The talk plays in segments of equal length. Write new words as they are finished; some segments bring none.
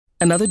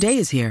Another day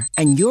is here,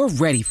 and you're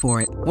ready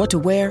for it. What to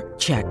wear?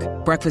 Check.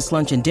 Breakfast,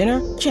 lunch, and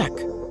dinner? Check.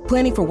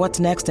 Planning for what's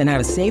next and how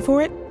to save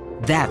for it?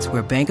 That's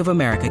where Bank of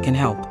America can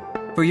help.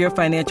 For your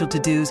financial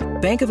to-dos,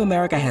 Bank of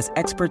America has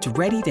experts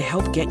ready to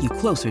help get you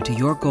closer to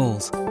your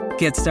goals.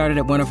 Get started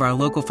at one of our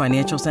local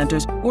financial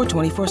centers or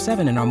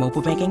 24/7 in our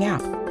mobile banking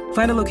app.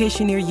 Find a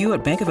location near you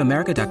at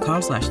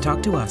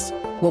bankofamerica.com/talktous.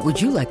 What would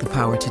you like the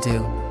power to do?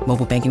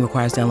 Mobile banking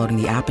requires downloading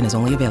the app and is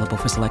only available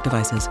for select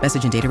devices.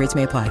 Message and data rates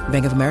may apply.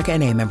 Bank of America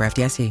N.A., member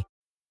FDIC.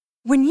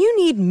 When you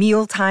need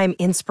mealtime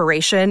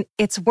inspiration,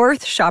 it's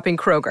worth shopping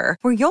Kroger,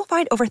 where you'll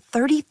find over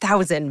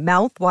 30,000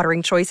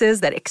 mouth-watering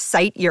choices that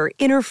excite your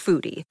inner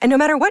foodie. And no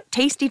matter what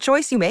tasty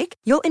choice you make,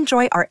 you'll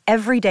enjoy our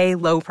everyday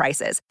low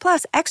prices,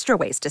 plus extra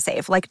ways to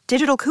save, like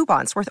digital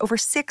coupons worth over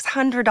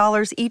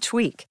 $600 each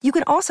week. You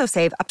can also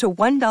save up to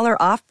 $1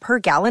 off per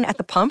gallon at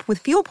the pump with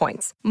fuel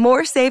points.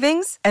 More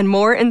savings and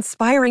more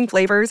inspiring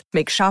flavors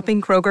make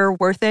shopping Kroger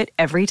worth it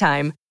every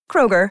time.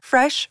 Kroger,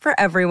 fresh for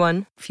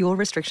everyone. Fuel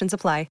restrictions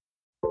apply.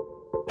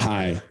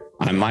 Hi,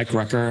 I'm Mike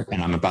Rucker,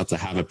 and I'm about to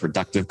have a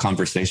productive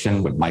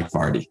conversation with Mike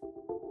Vardy.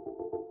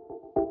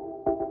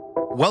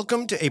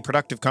 Welcome to A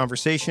Productive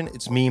Conversation.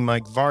 It's me,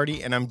 Mike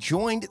Vardy, and I'm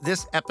joined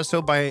this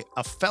episode by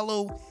a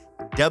fellow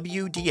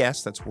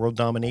WDS, that's World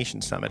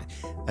Domination Summit,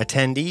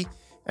 attendee.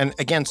 And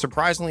again,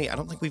 surprisingly, I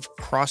don't think we've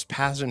crossed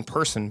paths in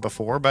person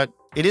before, but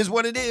it is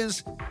what it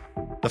is.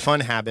 The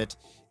Fun Habit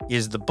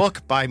is the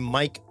book by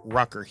Mike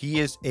Rucker. He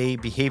is a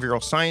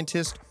behavioral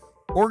scientist,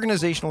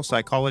 organizational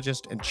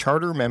psychologist, and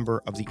charter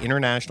member of the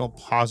International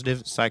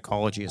Positive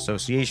Psychology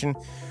Association,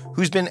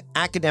 who's been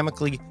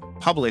academically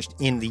published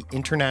in the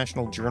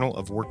International Journal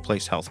of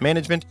Workplace Health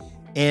Management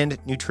and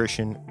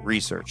Nutrition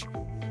Research.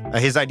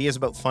 His ideas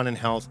about fun and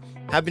health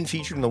have been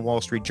featured in the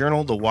Wall Street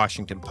Journal, the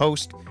Washington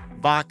Post,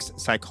 Vox,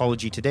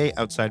 Psychology Today,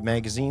 Outside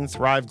Magazine,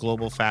 Thrive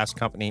Global, Fast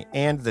Company,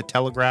 and The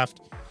Telegraph.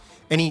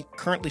 And he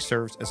currently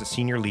serves as a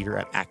senior leader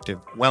at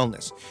Active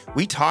Wellness.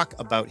 We talk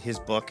about his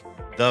book,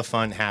 The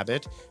Fun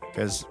Habit,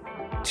 because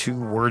two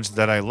words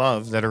that I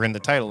love that are in the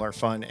title are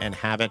fun and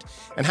habit,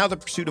 and how the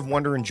pursuit of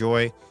wonder and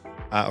joy,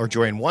 or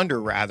joy and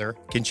wonder rather,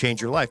 can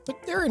change your life, but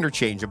they're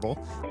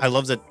interchangeable. I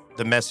love that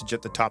the message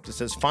at the top that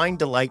says, find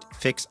delight,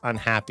 fix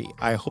unhappy.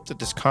 I hope that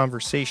this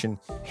conversation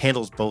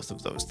handles both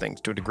of those things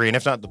to a degree, and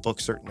if not, the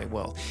book certainly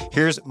will.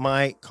 Here's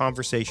my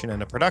conversation,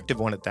 and a productive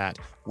one at that,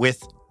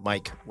 with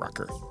Mike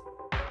Rucker.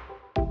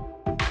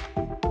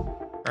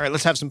 All right,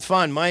 let's have some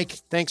fun. Mike,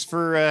 thanks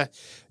for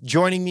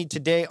joining me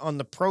today on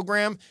the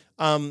program.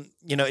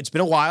 It's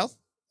been a while.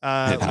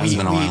 It has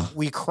been a while.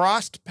 We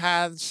crossed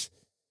paths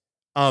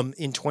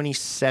in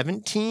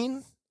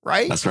 2017,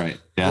 right? That's right.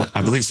 Yeah,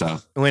 I believe so.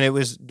 When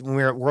we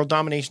were at World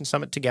Domination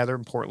Summit together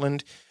in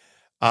Portland.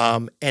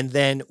 And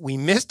then we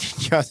missed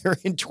each other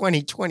in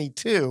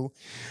 2022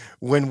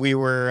 when we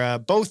were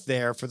both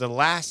there for the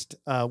last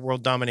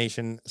World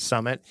Domination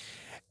Summit.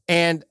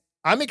 And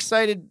I'm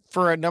excited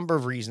for a number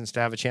of reasons to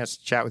have a chance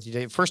to chat with you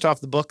today. First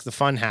off, the book, The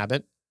Fun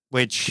Habit,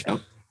 which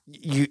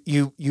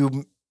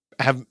you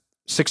have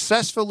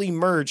successfully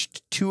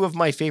merged two of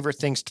my favorite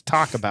things to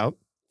talk about,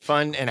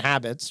 fun and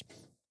habits.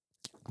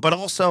 But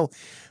also,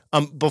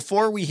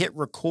 before we hit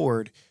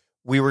record,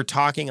 we were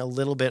talking a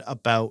little bit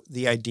about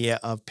the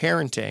idea of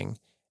parenting.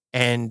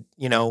 And,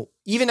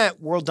 even at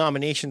World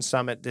Domination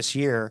Summit this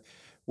year,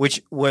 which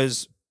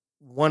was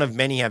one of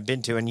many I've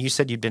been to, and you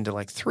said you'd been to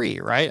like 3,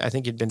 right? I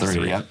think you'd been to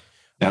 3. Yeah.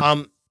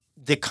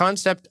 The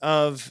concept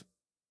of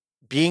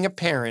being a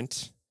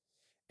parent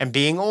and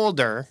being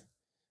older,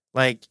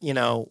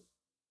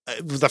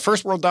 the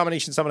first World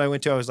Domination Summit I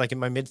went to, I was like in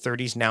my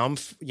mid-30s. Now I'm,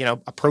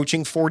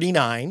 approaching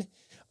 49.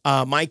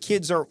 My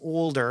kids are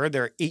older.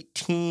 They're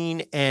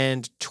 18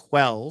 and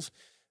 12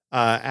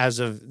 as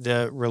of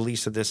the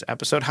release of this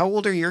episode. How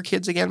old are your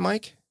kids again,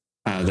 Mike?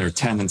 They're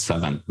 10 and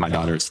 7. My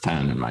daughter's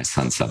 10 and my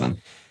son's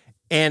 7.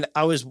 And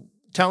I was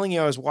telling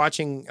you, I was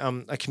watching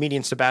a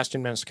comedian,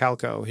 Sebastian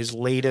Maniscalco, his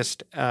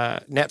latest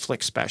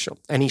Netflix special.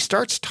 And he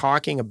starts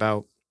talking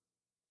about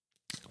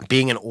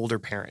being an older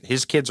parent.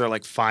 His kids are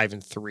like 5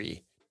 and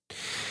 3.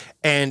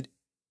 And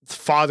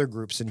father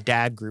groups and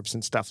dad groups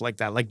and stuff like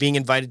that, like being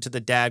invited to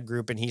the dad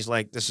group. And he's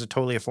like, this is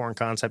totally a foreign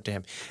concept to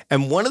him.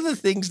 And one of the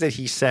things that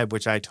he said,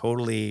 which I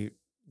totally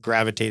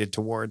gravitated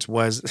towards,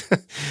 was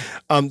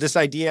this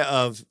idea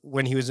of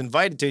when he was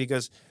invited to, he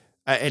goes,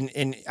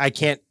 and I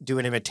can't do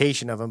an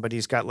imitation of him, but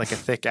he's got like a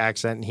thick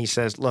accent. And he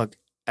says, look,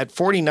 at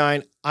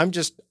 49, I'm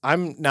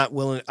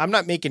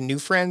not making new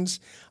friends.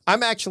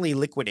 I'm actually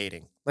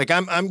liquidating. Like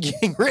I'm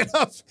getting rid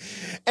of.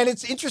 And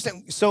it's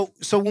interesting. So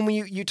when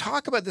you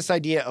talk about this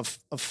idea of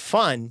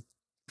fun,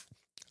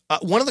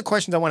 one of the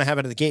questions I want to have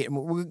out of the gate, and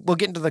we'll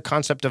get into the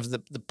concept of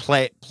the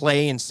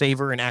play and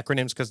savor and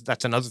acronyms, because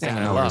that's another thing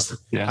I love.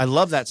 Yeah. I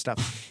love that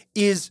stuff.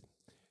 Is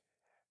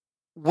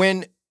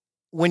when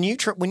you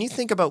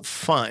think about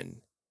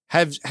fun,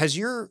 has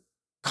your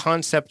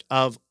concept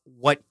of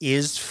what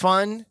is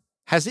fun,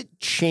 has it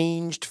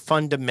changed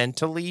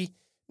fundamentally?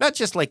 Not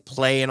just like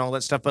play and all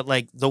that stuff, but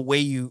like the way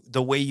you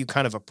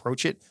kind of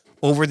approach it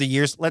over the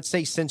years, let's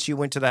say since you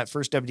went to that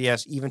first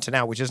WDS, even to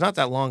now, which is not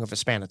that long of a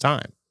span of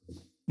time?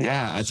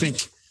 Yeah, I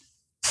think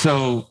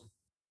so.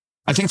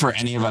 I think for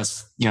any of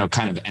us,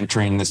 kind of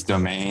entering this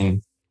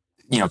domain,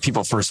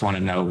 people first want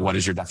to know, what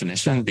is your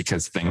definition?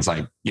 Because things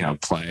like,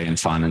 play and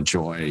fun and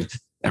joy,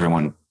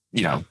 everyone,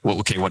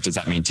 what does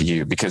that mean to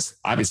you? Because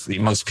obviously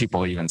most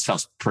people even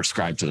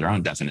self-prescribe to their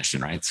own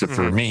definition, right? So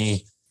for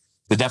me,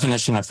 the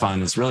definition of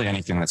fun is really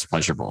anything that's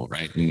pleasurable,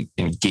 right?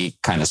 In geek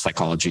kind of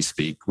psychology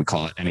speak, we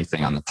call it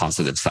anything on the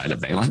positive side of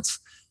valence.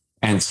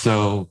 And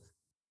so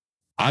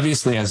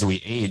obviously as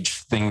we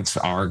age, things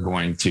are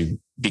going to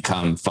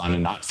become fun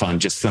and not fun,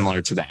 just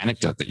similar to the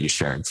anecdote that you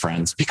shared.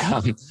 Friends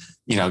become,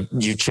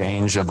 you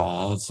change,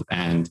 evolve.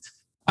 And,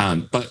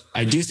 but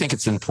I do think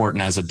it's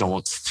important as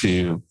adults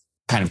to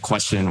kind of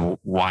question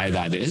why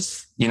that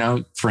is.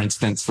 For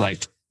instance,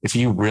 like if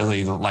you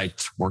really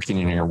liked working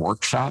in your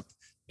workshop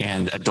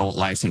and adult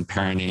life and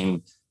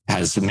parenting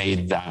has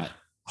made that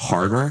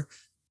harder,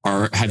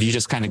 or have you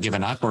just kind of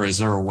given up, or is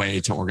there a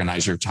way to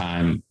organize your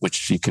time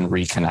which you can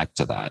reconnect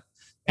to that?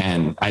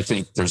 And I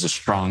think there's a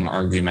strong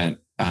argument,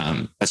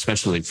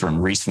 especially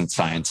from recent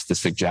science, to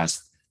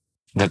suggest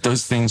that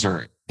those things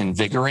are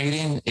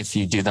invigorating if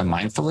you do them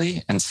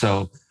mindfully. And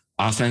so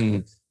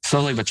often,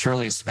 slowly but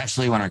surely,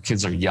 especially when our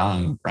kids are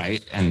young,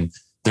 right? And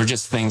they're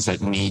just things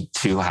that need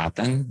to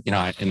happen.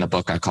 In the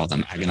book, I call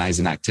them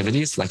agonizing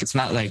activities. Like, it's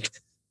not like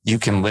you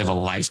can live a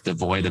life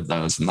devoid of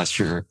those unless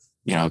you're,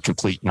 a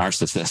complete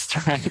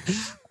narcissist,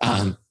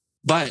 right?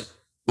 But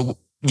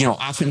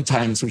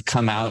oftentimes we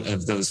come out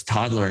of those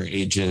toddler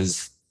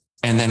ages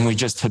and then we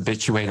just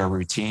habituate our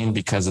routine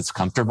because it's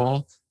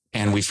comfortable,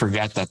 and we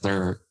forget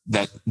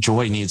that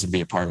joy needs to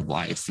be a part of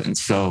life. And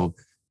so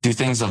do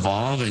things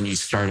evolve and you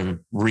start to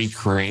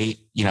recreate,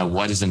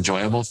 what is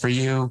enjoyable for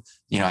you,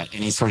 at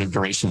any sort of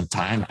duration of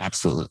time?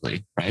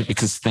 Absolutely. Right.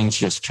 Because things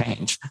just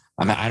change.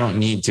 I mean, I don't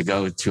need to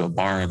go to a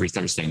bar every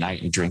Thursday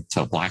night and drink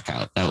till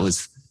blackout. That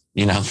was,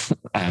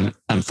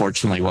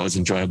 unfortunately what was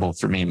enjoyable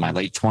for me in my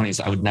late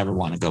 20s. I would never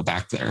want to go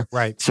back there.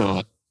 Right.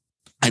 So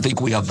I think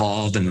we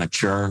evolve and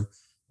mature,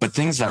 but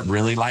things that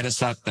really light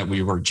us up, that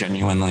we were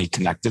genuinely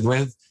connected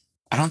with,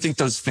 I don't think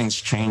those things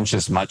change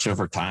as much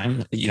over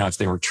time, if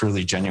they were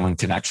truly genuine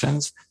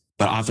connections,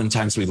 but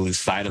oftentimes we lose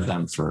sight of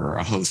them for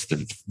a host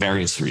of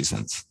various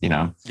reasons,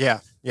 Yeah.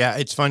 Yeah.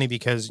 It's funny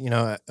because,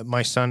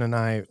 my son and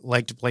I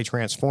like to play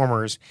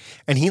Transformers,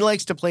 and he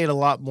likes to play it a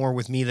lot more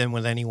with me than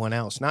with anyone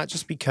else. Not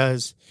just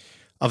because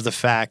of the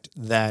fact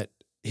that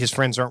his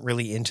friends aren't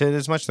really into it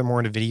as much. They're more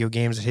into video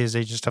games at his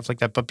age and stuff like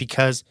that, but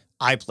because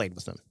I played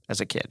with them as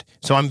a kid.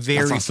 So I'm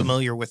very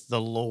familiar with the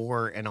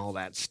lore and all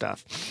that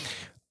stuff.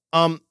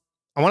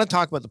 I want to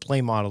talk about the play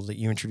model that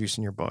you introduced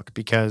in your book,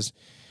 because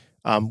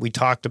we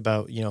talked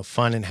about,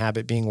 fun and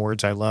habit being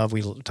words I love.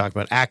 We talked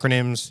about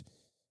acronyms,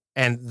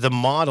 and the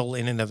model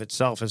in and of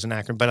itself is an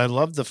acronym, but I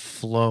love the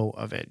flow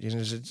of it.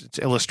 It's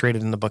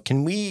illustrated in the book.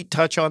 Can we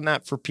touch on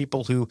that for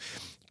people who,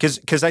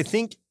 because I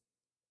think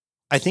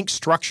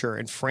structure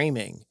and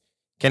framing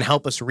can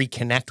help us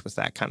reconnect with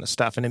that kind of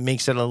stuff, and it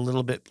makes it a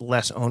little bit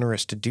less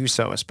onerous to do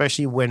so,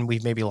 especially when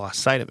we've maybe lost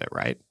sight of it,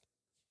 right?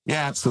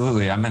 Yeah,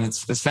 absolutely. I mean,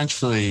 it's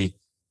essentially,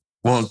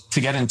 well, to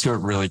get into it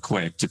really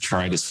quick, to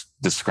try to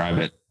describe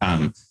it.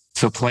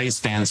 So play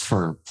stands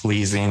for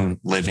pleasing,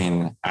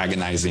 living,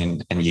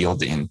 agonizing, and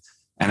yielding.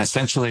 And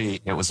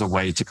essentially, it was a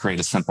way to create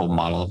a simple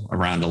model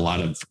around a lot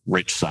of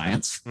rich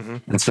science. Mm-hmm.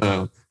 And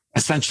so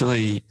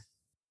essentially,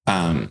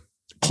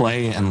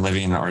 play and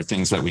living are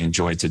things that we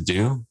enjoy to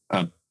do.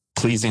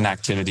 Pleasing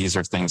activities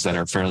are things that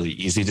are fairly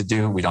easy to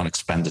do. We don't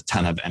expend a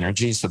ton of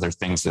energy. So they're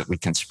things that we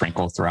can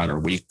sprinkle throughout our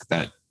week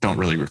that don't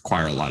really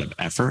require a lot of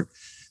effort.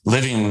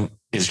 Living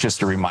is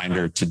just a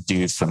reminder to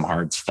do some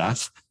hard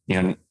stuff.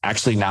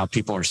 Actually now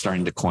people are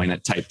starting to coin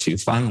it type 2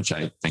 fun, which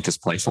I think is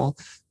playful.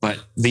 But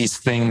these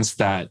things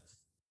that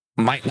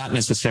might not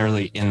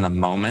necessarily in the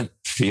moment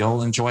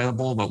feel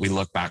enjoyable, but we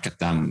look back at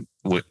them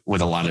with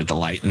a lot of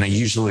delight. And they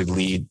usually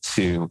lead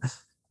to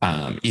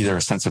either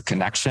a sense of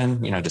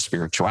connection, to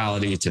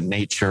spirituality, to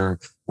nature,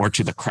 or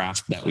to the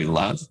craft that we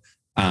love,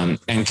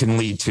 and can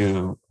lead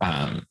to,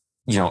 a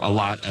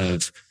lot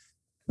of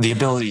the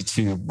ability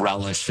to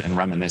relish and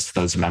reminisce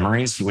those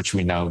memories, which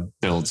we know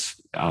builds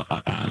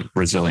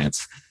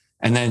resilience.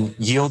 And then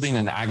yielding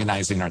and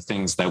agonizing are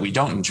things that we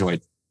don't enjoy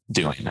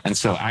doing. And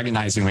so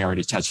agonizing, we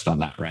already touched on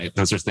that, right?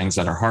 Those are things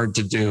that are hard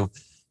to do.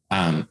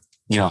 I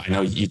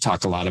know you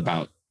talk a lot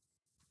about,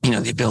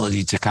 the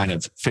ability to kind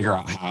of figure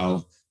out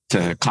how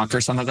to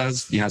conquer some of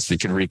those, so you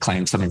can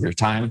reclaim some of your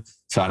time.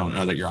 So I don't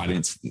know that your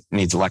audience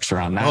needs a lecture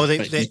on that. Oh,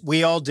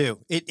 we all do.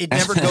 It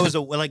never goes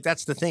away. Like,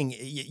 that's the thing.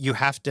 You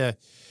have to,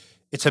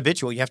 it's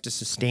habitual. You have to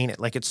sustain it.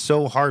 Like, it's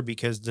so hard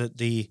because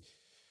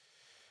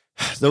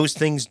those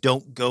things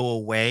don't go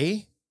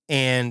away,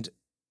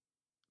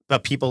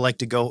 but people like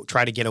to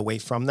try to get away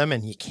from them,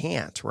 and you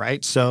can't,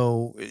 right?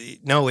 So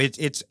no,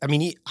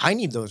 I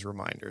need those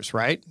reminders,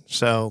 right?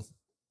 So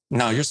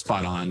no, you're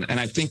spot on. And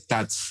I think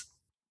that's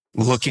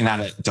looking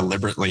at it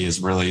deliberately is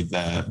really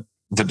the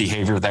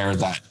behavior there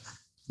that,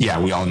 yeah,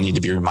 we all need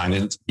to be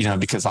reminded,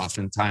 because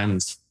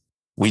oftentimes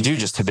we do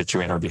just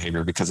habituate our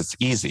behavior because it's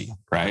easy,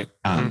 right?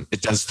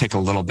 It does take a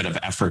little bit of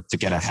effort to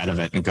get ahead of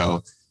it and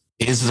go,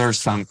 is there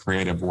some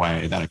creative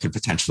way that I could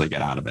potentially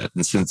get out of it?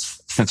 And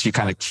since you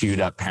kind of queued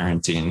up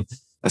parenting,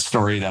 a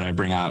story that I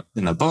bring out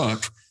in the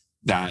book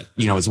that,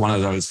 was one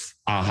of those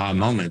aha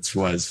moments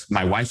was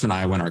my wife and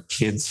I, when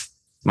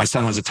my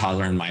son was a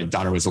toddler and my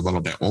daughter was a little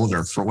bit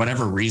older, for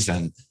whatever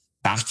reason,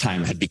 bath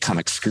time had become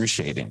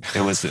excruciating.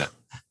 It was a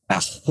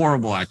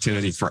horrible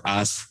activity for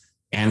us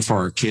and for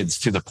our kids,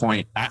 to the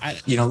point,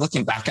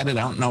 looking back at it,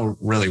 I don't know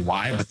really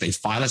why, but they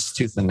fought us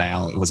tooth and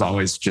nail. It was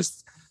always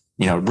just,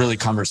 really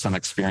cumbersome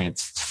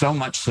experience. So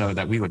much so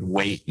that we would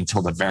wait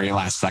until the very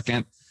last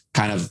second,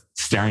 kind of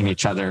staring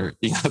each other,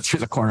 through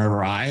the corner of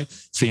our eye,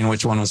 seeing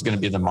which one was going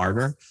to be the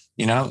martyr,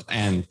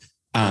 and,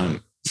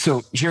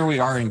 so here we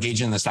are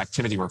engaging in this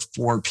activity where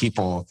 4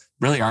 people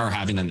really are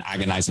having an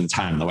agonizing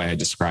time, the way I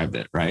described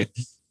it. Right.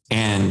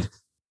 And,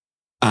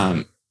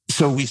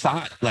 so we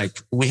thought,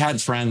 like, we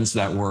had friends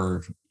that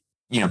were,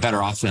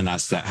 better off than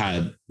us, that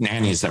had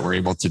nannies that were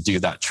able to do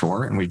that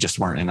chore, and we just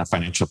weren't in a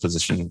financial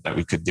position that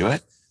we could do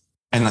it.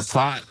 And the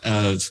thought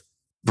of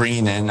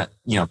bringing in,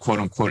 quote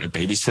unquote, a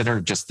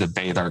babysitter just to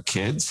bathe our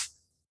kids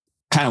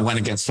kind of went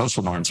against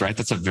social norms, right?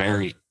 That's a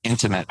very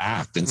intimate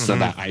act. And so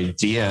that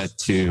idea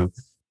to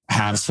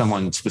have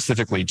someone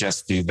specifically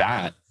just do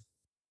that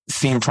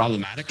seemed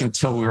problematic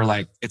until we were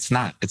like, it's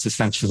not. It's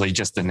essentially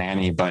just a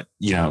nanny, but,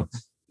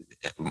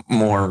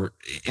 more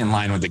in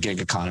line with the gig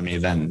economy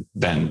than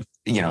and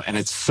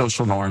it's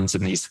social norms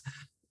and these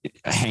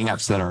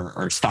hangups that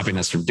are stopping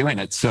us from doing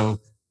it. So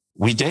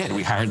we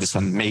hired this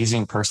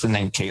amazing person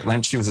named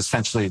Caitlin. She was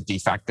essentially a de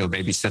facto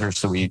babysitter.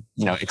 So we,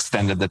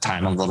 extended the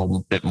time a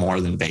little bit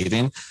more than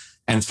bathing.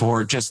 And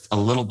for just a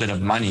little bit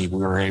of money, we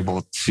were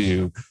able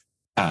to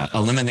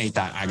eliminate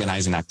that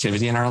agonizing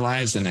activity in our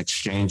lives and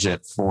exchange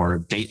it for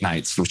date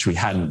nights, which we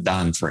hadn't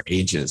done for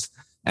ages.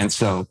 And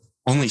so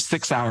only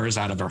 6 hours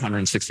out of our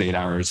 168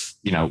 hours,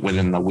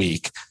 within the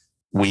week,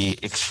 we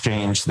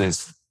exchanged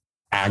this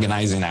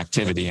agonizing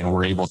activity and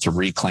we're able to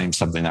reclaim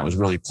something that was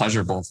really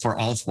pleasurable for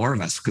all 4 of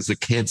us, because the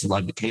kids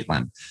loved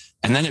Caitlin.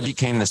 And then it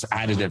became this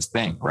additive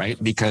thing,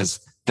 right? Because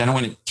then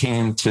when it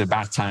came to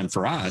bath time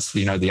for us,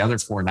 the other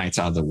 4 nights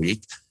out of the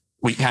week,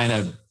 we kind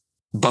of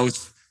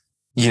both,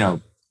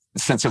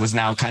 since it was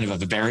now kind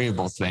of a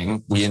variable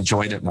thing, we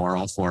enjoyed it more,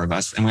 all 4 of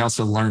us. And we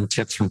also learned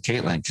tips from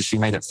Caitlin because she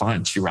made it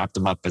fun. She wrapped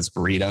them up as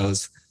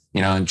burritos,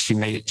 and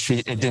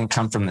it didn't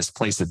come from this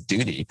place of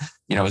duty.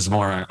 It was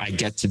more, I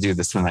get to do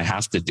this when I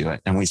have to do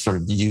it. And we sort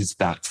of used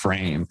that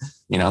frame,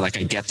 like,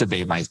 I get to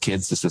bathe my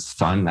kids. This is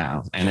fun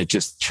now. And it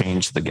just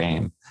changed the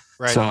game.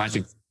 Right. So I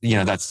think,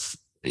 that's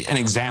an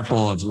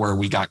example of where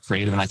we got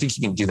creative. And I think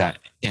you can do that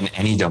in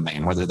any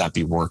domain, whether that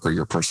be work or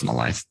your personal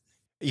life.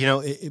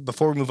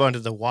 Before we move on to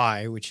the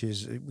why, which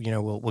is,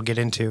 we'll get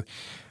into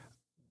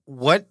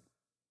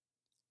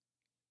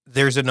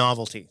there's a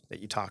novelty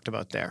that you talked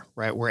about there,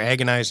 right? Where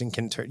agonizing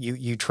can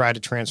you try to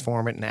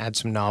transform it and add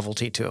some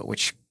novelty to it,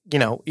 which,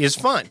 is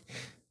fun.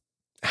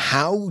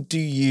 How do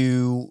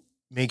you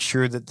make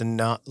sure that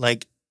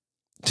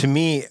to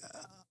me,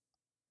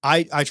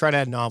 I try to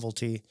add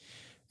novelty,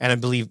 and I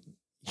believe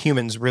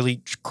humans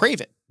really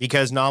crave it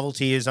because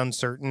novelty is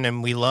uncertain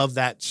and we love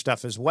that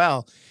stuff as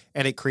well.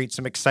 And it creates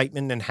some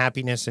excitement and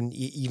happiness and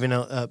even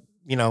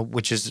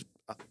which is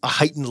a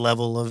heightened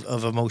level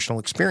of emotional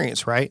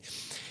experience, right?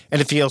 And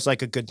it feels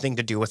like a good thing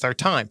to do with our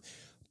time.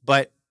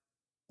 But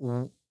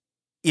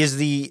is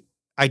the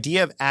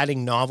idea of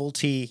adding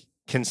novelty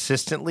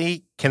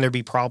consistently, can there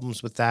be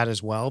problems with that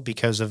as well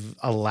because of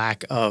a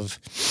lack of,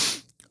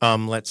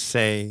 let's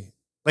say,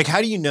 like,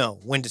 how do you know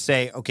when to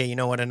say, okay, you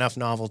know what, enough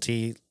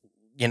novelty,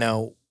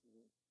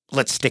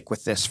 let's stick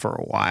with this for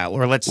a while,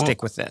 or let's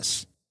stick with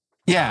this?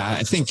 Yeah,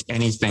 I think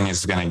anything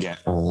is going to get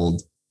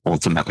old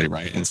ultimately,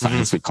 right? In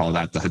science, we call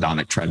that the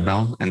hedonic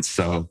treadmill. And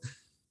so,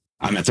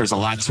 there's a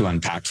lot to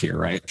unpack here,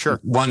 right? Sure.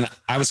 One,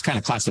 I was kind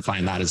of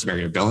classifying that as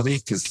variability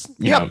because,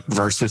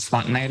 versus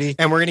spontaneity.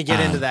 And we're going to get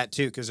into that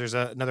too, because there's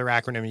another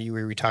acronym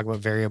where we talk about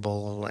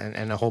variable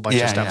and a whole bunch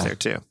of stuff there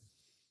too.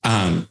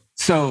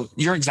 So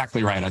you're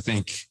exactly right. I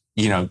think,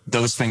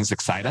 those things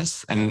excite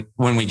us. And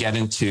when we get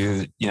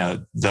into,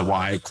 the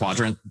Y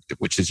quadrant,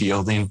 which is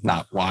yielding,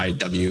 not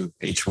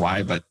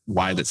YWHY, but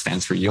Y that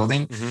stands for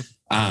yielding,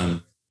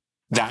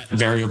 that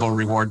variable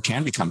reward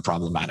can become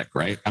problematic,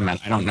 right? I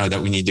don't know that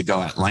we need to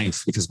go at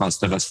length because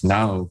most of us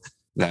know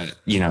that,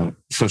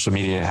 social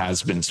media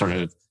has been sort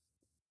of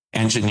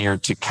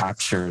engineered to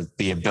capture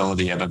the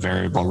ability of a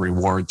variable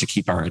reward to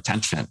keep our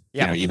attention,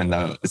 even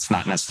though it's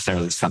not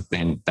necessarily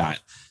something that,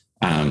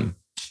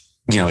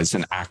 it's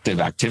an active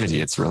activity.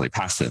 It's really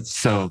passive.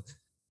 So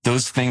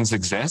those things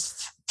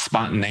exist.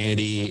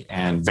 Spontaneity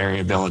and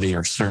variability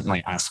are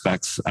certainly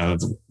aspects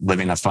of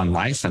living a fun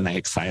life, and they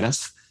excite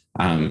us.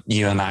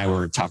 You and I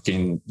were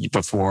talking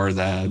before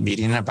the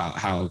meeting about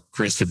how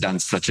Chris had done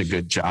such a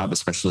good job,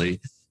 especially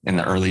in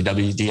the early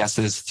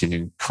WDSs,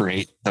 to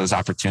create those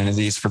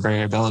opportunities for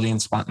variability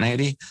and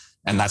spontaneity.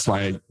 And that's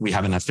why we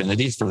have an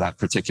affinity for that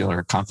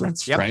particular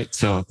conference, right?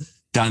 So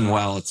done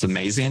well, it's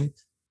amazing.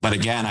 But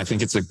again, I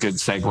think it's a good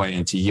segue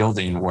into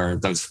yielding where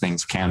those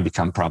things can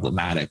become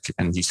problematic.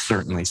 And you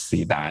certainly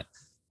see that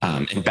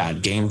in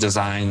bad game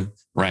design,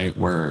 right?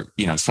 Where,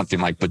 something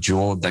like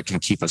Bejeweled that can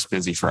keep us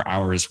busy for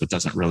hours, but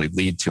doesn't really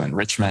lead to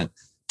enrichment,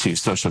 to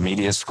social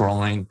media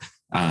scrolling.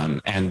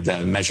 And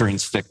the measuring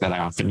stick that I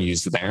often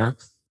use there,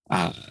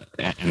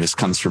 and this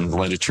comes from the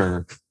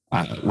literature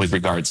with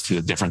regards to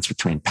the difference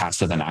between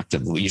passive and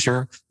active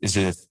leisure, is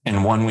if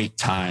in 1 week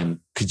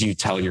time, could you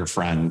tell your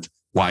friend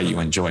why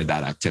you enjoyed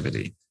that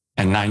activity?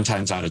 And 9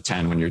 times out of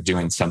 10, when you're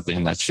doing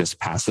something that's just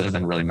passive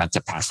and really meant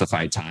to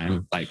pacify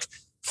time, like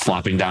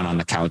flopping down on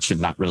the couch and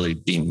not really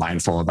being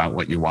mindful about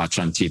what you watch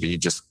on TV,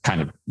 just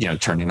kind of,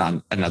 turning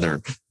on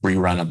another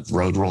rerun of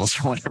Road Rules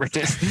or whatever it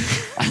is.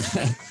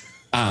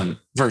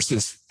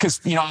 Versus, because,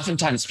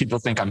 oftentimes people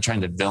think I'm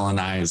trying to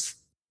villainize,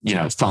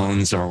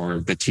 phones or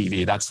the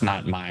TV. That's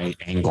not my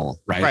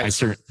angle, right?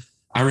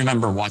 I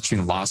remember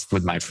watching Lost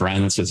with my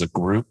friends as a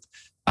group.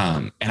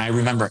 And I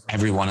remember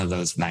every one of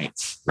those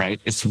nights, right?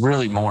 It's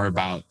really more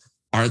about,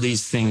 are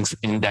these things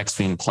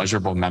indexing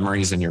pleasurable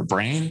memories in your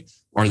brain?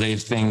 Or are they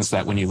things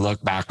that when you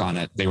look back on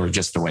it, they were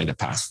just a way to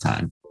pass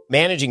time?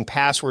 Managing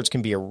passwords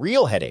can be a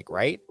real headache,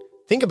 right?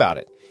 Think about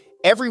it.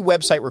 Every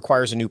website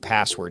requires a new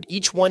password.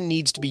 Each one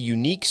needs to be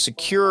unique,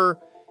 secure,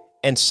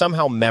 and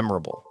somehow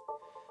memorable.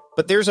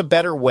 But there's a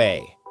better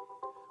way.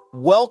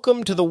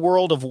 Welcome to the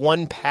world of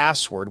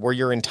 1Password, where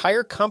your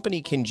entire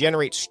company can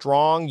generate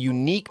strong,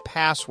 unique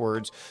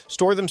passwords,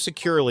 store them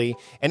securely,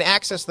 and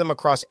access them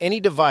across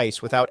any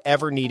device without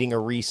ever needing a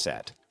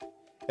reset.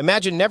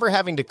 Imagine never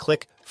having to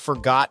click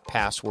Forgot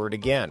Password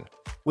again.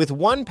 With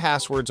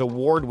 1Password's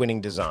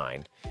award-winning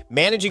design,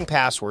 managing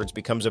passwords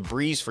becomes a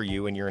breeze for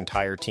you and your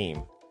entire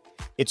team.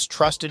 It's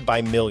trusted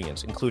by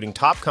millions, including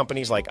top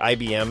companies like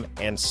IBM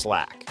and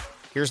Slack.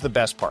 Here's the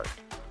best part.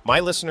 My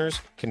listeners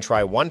can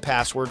try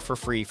 1Password for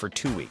free for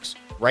 2 weeks.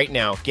 Right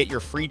now, get your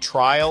free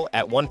trial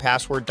at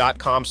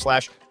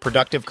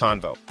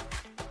onepassword.com/productiveconvo.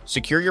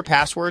 Secure your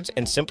passwords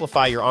and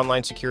simplify your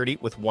online security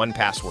with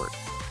 1Password.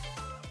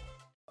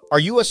 Are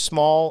you a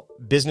small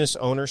business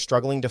owner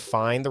struggling to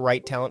find the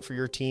right talent for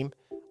your team?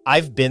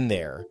 I've been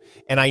there,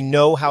 and I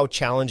know how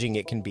challenging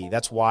it can be.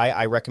 That's why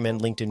I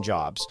recommend LinkedIn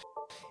Jobs.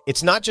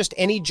 It's not just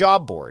any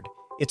job board.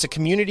 It's a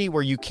community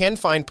where you can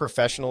find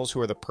professionals who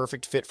are the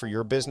perfect fit for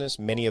your business,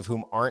 many of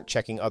whom aren't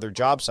checking other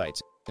job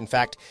sites. In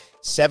fact,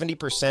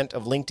 70%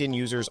 of LinkedIn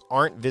users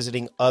aren't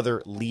visiting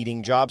other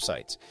leading job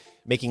sites,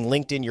 making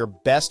LinkedIn your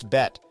best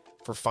bet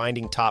for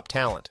finding top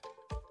talent.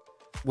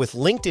 With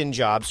LinkedIn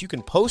Jobs, you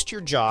can post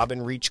your job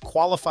and reach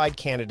qualified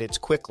candidates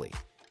quickly.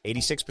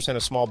 86%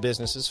 of small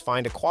businesses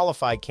find a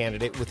qualified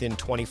candidate within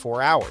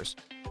 24 hours.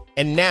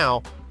 And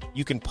now,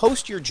 you can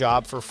post your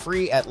job for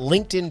free at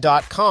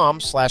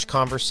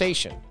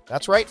linkedin.com/conversation.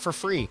 That's right, for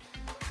free.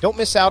 Don't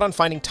miss out on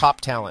finding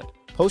top talent.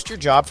 Post your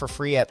job for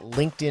free at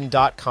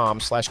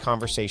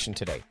linkedin.com/conversation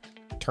today.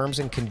 Terms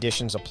and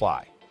conditions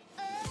apply.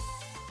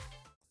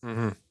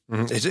 Mm-hmm.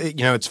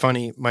 Mm-hmm. It's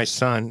funny. My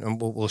son,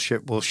 and we'll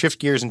shift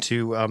gears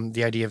into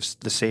the idea of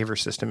the saver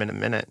system in a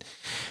minute.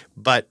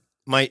 But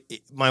my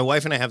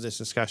wife and I have this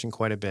discussion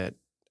quite a bit.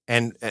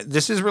 And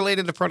this is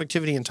related to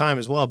productivity and time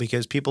as well,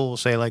 because people will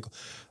say like,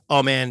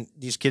 oh man,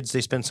 these kids,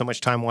 they spend so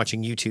much time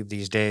watching YouTube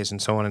these days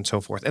and so on and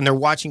so forth. And they're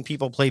watching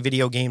people play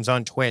video games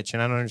on Twitch,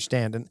 and I don't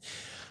understand. And,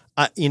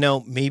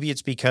 maybe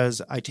it's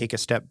because I take a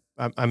step,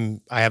 I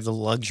have the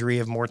luxury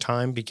of more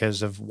time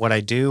because of what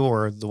I do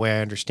or the way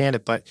I understand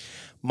it. But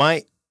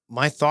my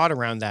thought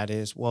around that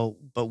is, well,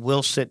 but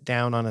we'll sit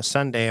down on a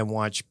Sunday and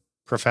watch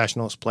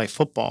professionals play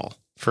football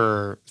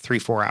for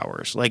 3-4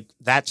 hours. Like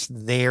that's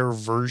their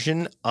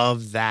version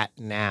of that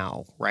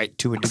now, right?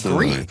 To a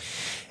degree. Absolutely.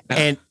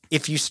 And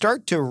if you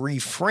start to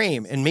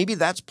reframe, and maybe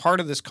that's part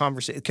of this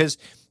conversation, because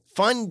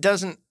fun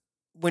doesn't,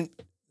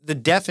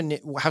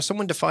 how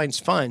someone defines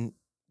fun,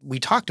 we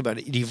talked about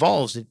it, it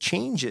evolves, it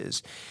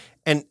changes.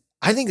 And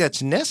I think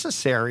that's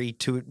necessary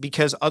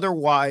because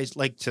otherwise,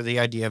 like to the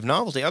idea of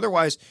novelty,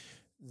 otherwise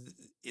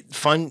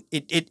fun,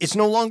 it's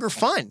no longer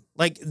fun.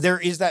 Like there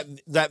is that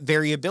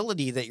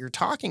variability that you're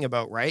talking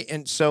about, right?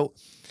 And so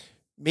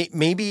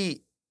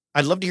maybe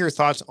I'd love to hear your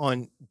thoughts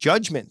on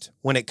judgment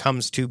when it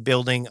comes to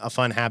building a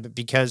fun habit,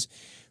 because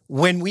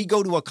when we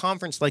go to a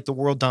conference like the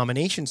World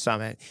Domination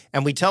Summit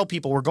and we tell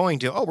people we're going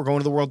to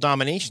the World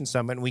Domination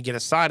Summit, and we get a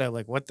side eye,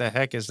 like, what the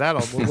heck is that?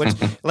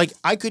 Like,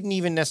 I couldn't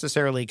even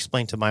necessarily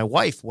explain to my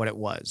wife what it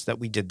was that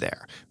we did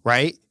there,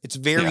 right? It's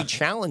very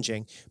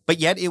challenging, but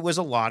yet it was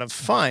a lot of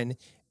fun.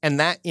 And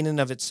that in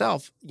and of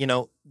itself,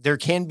 there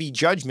can be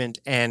judgment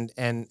and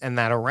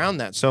that around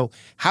that. So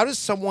how does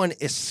someone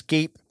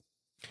escape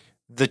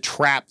the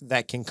trap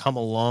that can come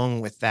along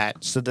with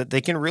that so that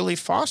they can really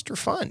foster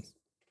fun?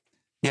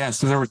 Yeah,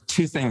 so there were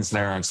two things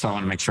there, so I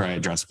want to make sure I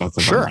address both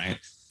of them, right?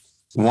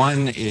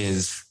 One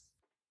is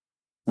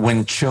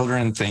when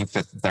children think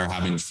that they're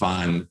having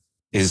fun,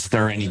 is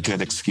there any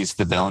good excuse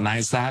to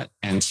villainize that?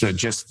 And so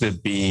just to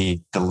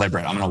be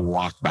deliberate, I'm going to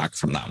walk back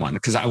from that one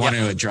because I want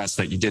to address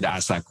that you did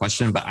ask that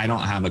question, but I don't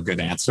have a good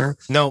answer.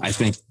 No, I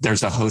think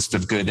there's a host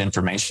of good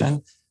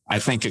information. I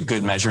think a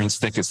good measuring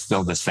stick is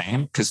still the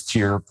same because to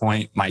your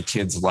point, my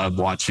kids love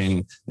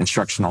watching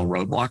instructional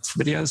roadblocks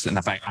videos. And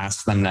if I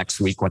ask them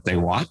next week what they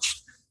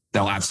watched,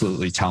 they'll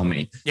absolutely tell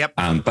me. Yep.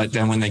 But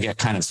then when they get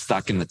kind of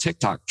stuck in the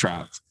TikTok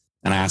trap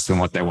and I ask them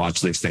what they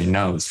watch, they say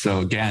no. So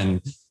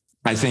again,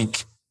 I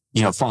think,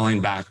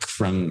 falling back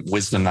from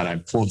wisdom that I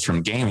pulled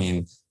from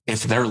gaming,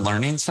 if they're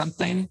learning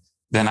something,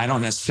 then I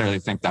don't necessarily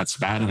think that's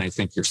bad. And I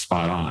think you're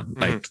spot on.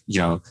 Mm-hmm.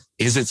 Like,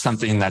 is it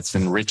something that's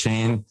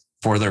enriching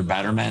for their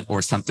betterment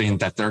or something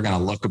that they're going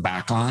to look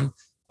back on?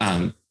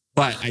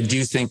 But I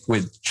do think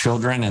with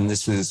children, and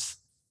this is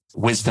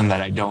wisdom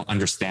that I don't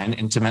understand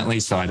intimately,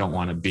 so I don't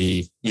want to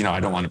be, I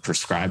don't want to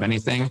prescribe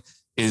anything,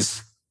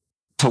 is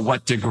to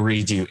what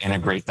degree do you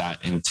integrate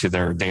that into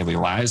their daily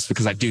lives?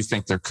 Because I do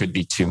think there could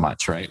be too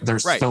much, right?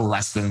 There's still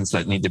lessons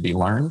that need to be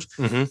learned.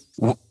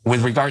 Mm-hmm.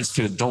 With regards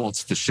to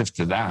adults, to shift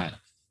to that,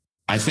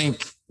 I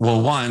think,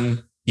 well,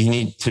 one, you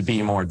need to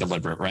be more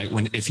deliberate, right?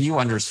 If you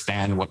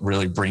understand what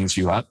really brings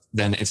you up,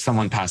 then if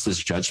someone passes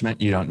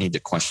judgment, you don't need to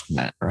question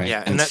that, right?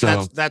 Yeah, and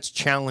that's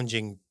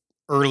challenging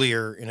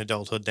earlier in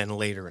adulthood than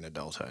later in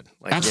adulthood.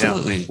 Like,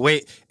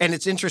 absolutely. And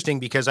it's interesting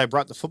because I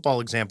brought the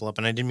football example up,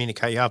 and I didn't mean to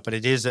cut you off, but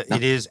it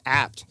is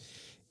apt.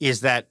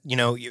 Is that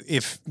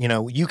if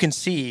you can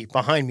see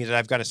behind me that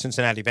I've got a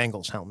Cincinnati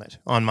Bengals helmet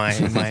on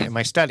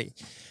my study.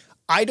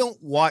 I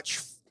don't watch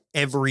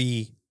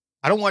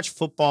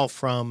football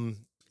from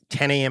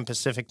 10 a.m.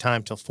 Pacific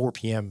time till 4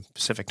 p.m.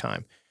 Pacific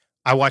time.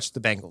 I watch the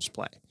Bengals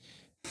play.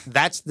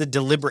 That's the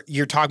deliberate.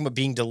 You're talking about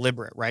being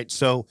deliberate, right?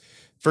 So,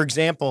 for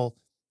example,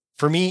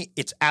 for me,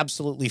 it's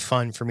absolutely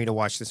fun for me to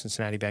watch the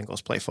Cincinnati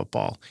Bengals play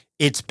football.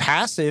 It's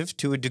passive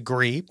to a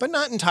degree, but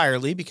not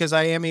entirely, because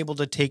I am able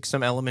to take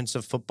some elements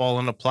of football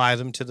and apply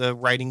them to the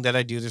writing that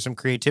I do. There's some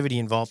creativity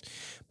involved.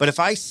 But if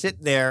I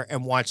sit there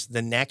and watch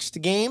the next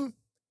game,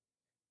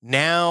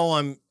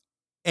 I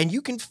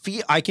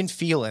can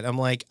feel it. I'm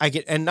like,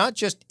 and not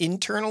just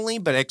internally,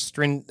 but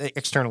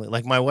externally.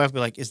 Like my wife will be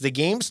like, is the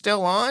game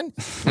still on?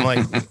 I'm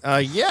like,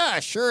 yeah,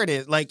 sure it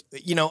is. Like,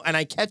 and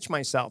I catch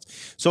myself.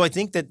 So I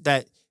think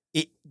that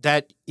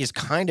is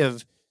kind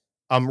of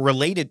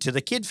related to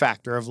the kid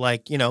factor of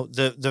like,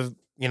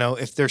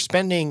 if they're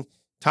spending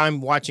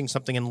time watching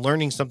something and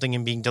learning something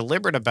and being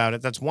deliberate about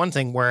it, that's one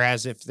thing.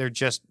 Whereas if they're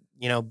just,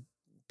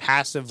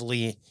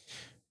 passively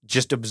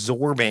just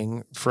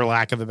absorbing, for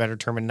lack of a better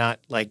term, and not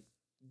like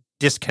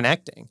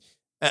disconnecting.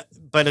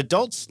 But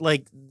adults,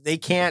 like, they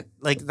can't,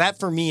 like, that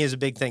for me is a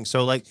big thing.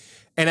 So like,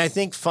 and I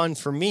think fun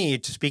for me,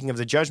 speaking of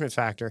the judgment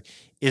factor,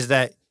 is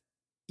that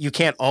you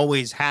can't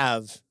always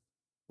have,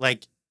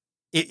 like,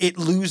 it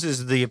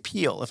loses the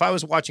appeal. If I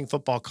was watching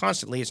football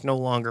constantly, it's no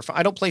longer fun.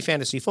 I don't play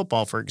fantasy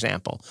football, for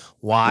example.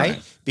 Why?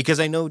 Right. Because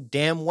I know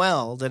damn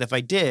well that if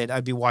I did,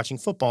 I'd be watching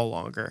football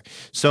longer.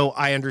 So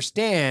I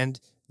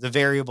understand the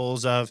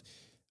variables of,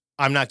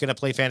 I'm not going to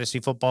play fantasy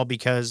football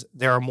because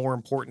there are more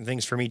important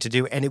things for me to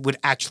do. And it would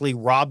actually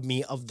rob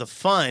me of the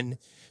fun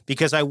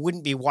because I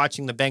wouldn't be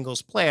watching the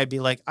Bengals play. I'd be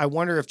like, I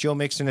wonder if Joe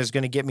Mixon is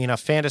going to get me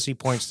enough fantasy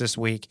points this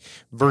week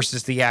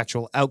versus the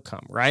actual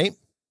outcome, right?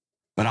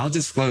 But I'll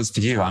disclose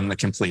to you, I'm the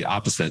complete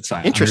opposite. So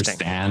I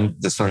understand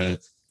the sort of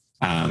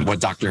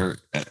what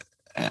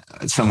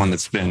someone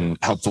that's been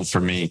helpful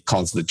for me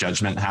calls the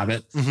judgment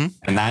habit. Mm-hmm.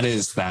 And that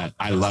is that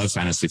I love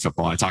fantasy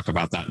football. I talk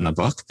about that in the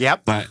book.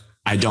 Yep. But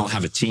I don't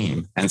have a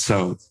team. And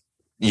so,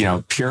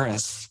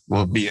 purists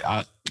will be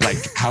like,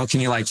 how can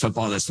you like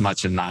football this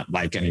much and not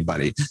like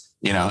anybody?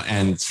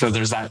 And so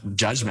there's that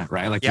judgment,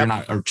 right? Like, You're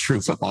not a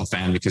true football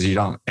fan because you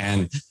don't.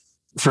 And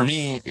for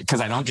me, because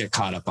I don't get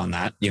caught up on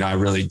that, I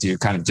really do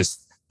kind of just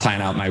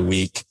plan out my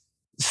week,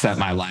 set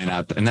my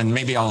lineup, and then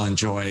maybe I'll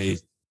enjoy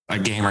a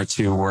game or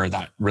two where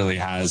that really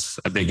has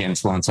a big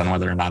influence on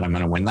whether or not I'm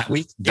going to win that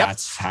week. Yep.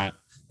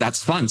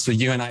 That's fun. So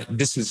you and I,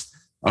 this is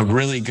a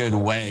really good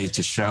way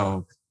to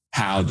show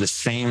how the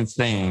same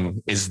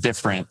thing is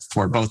different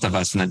for both of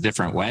us in a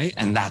different way.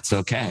 And that's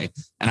okay.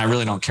 And I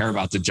really don't care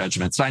about the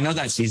judgment. So I know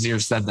that's easier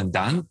said than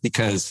done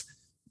because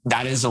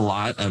that is a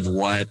lot of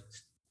what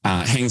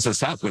hangs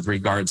us up with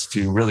regards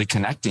to really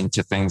connecting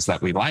to things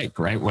that we like,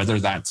 right? Whether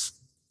that's,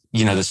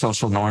 the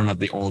social norm of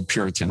the old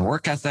Puritan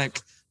work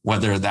ethic,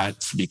 whether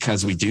that's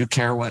because we do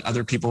care what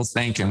other people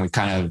think and we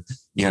kind of,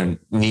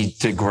 need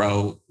to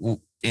grow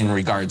in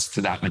regards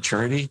to that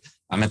maturity.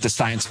 The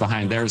science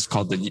behind there is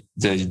called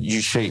the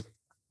U-shaped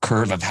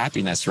curve of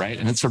happiness, right?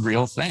 And it's a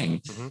real thing.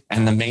 Mm-hmm.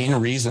 And the main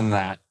reason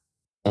that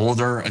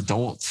older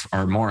adults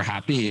are more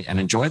happy and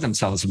enjoy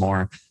themselves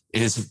more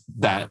is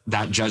that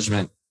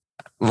judgment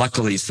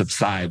luckily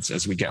subsides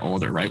as we get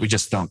older, right? We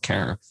just don't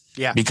care.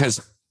 Yeah.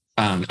 Because,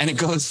 and it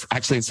goes,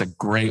 actually, it's a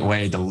great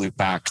way to loop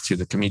back to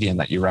the comedian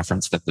that you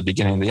referenced at the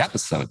beginning of the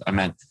episode. I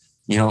meant,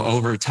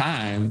 over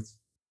time,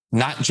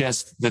 not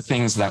just the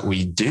things that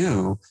we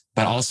do,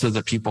 but also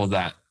the people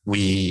that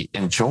we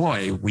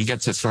enjoy, we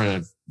get to sort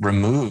of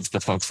remove the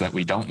folks that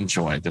we don't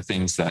enjoy, the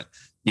things that,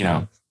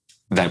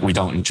 that we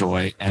don't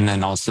enjoy. And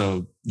then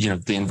also,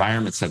 the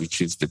environments that we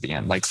choose to be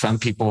in. Like some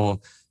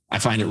people, I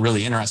find it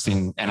really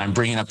interesting, and I'm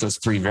bringing up those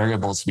three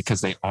variables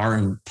because they are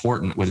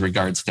important with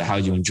regards to how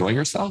you enjoy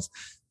yourself.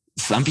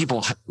 Some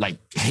people like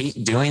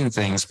hate doing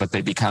things, but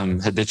they become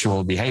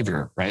habitual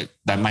behavior, right?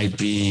 That might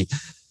be,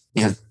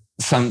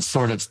 some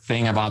sort of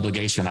thing of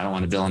obligation. I don't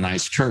want to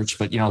villainize church,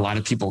 but, a lot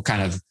of people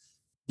kind of,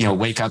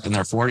 wake up in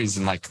their 40s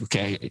and like,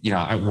 okay,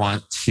 I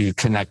want to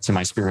connect to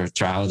my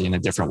spirituality in a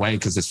different way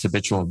because it's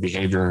habitual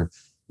behavior.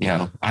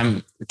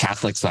 I'm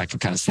Catholic, so I can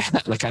kind of say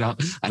that. Like, I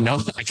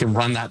know I can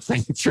run that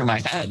thing through my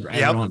head, right?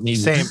 Yep, I don't need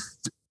same.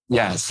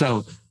 Yeah.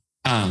 So,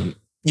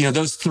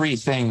 those three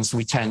things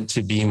we tend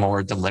to be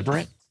more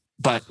deliberate.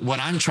 But what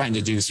I'm trying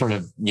to do sort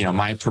of,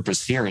 my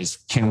purpose here is,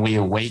 can we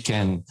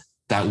awaken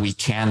that we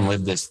can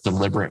live this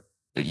deliberate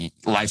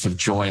life of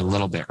joy a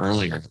little bit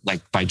earlier,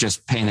 like by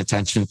just paying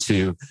attention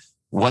to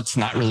what's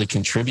not really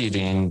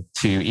contributing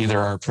to either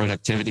our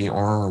productivity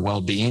or our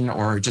well-being,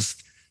 or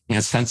just,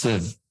 sense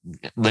of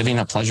living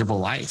a pleasurable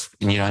life.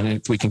 And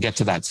if we can get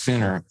to that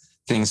sooner,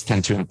 things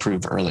tend to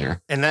improve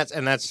earlier. And that's,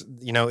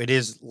 it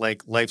is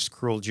like life's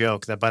cruel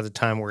joke that by the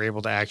time we're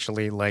able to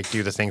actually like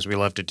do the things we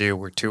love to do,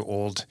 we're too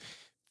old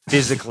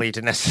physically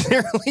to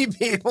necessarily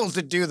be able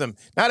to do them.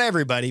 Not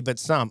everybody, but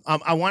some.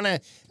 I want to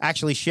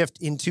actually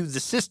shift into the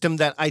system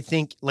that I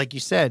think, like you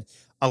said,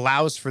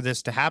 allows for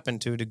this to happen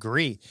to a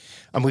degree.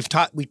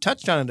 We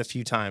touched on it a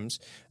few times,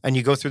 and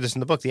you go through this in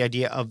the book, the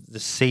idea of the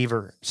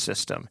savor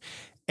system.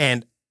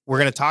 And I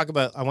want you to talk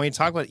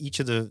about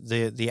each of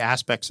the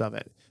aspects of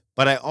it.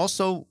 But I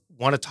also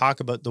want to talk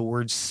about the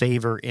word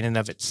savor in and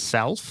of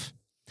itself.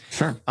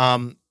 Sure.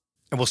 And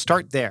we'll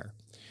start there.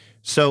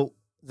 So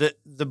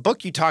the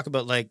book you talk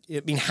about,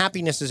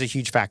 happiness is a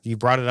huge factor. You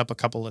brought it up a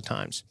couple of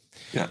times.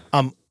 Yeah.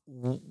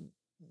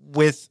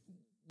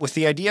 With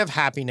the idea of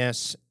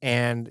happiness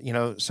and,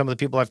 some of the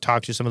people I've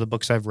talked to, some of the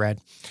books I've read,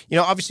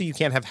 obviously you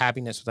can't have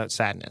happiness without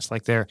sadness.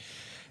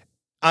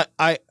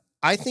 I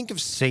think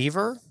of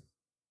savor,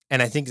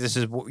 and I think this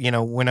is,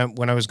 when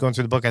I was going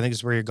through the book, I think this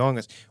is where you're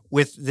going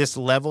with this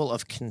level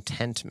of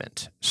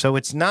contentment. So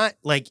it's not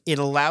like it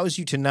allows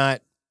you to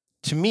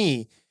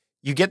me,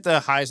 you get the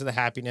highs of the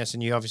happiness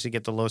and you obviously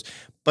get the lows,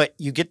 but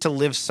you get to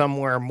live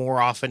somewhere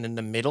more often in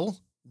the middle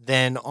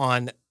than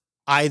on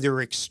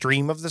either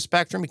extreme of the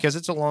spectrum, because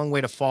it's a long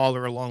way to fall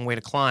or a long way to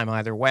climb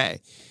either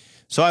way.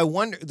 So I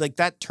wonder,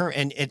 that term,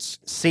 and it's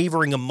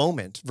savoring a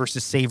moment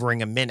versus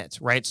savoring a minute,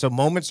 right? So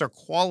moments are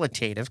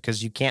qualitative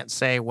because you can't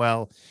say,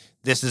 well,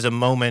 this is a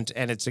moment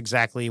and it's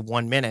exactly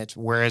 1 minute,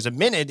 whereas a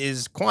minute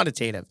is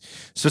quantitative.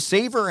 So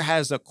savor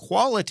has a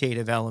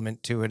qualitative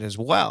element to it as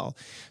well.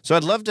 So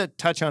I'd love to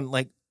touch on,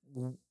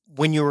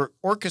 when you're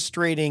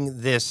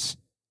orchestrating this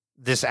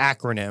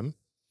acronym,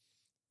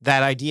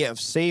 that idea of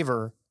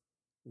savor,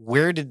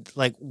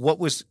 what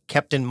was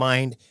kept in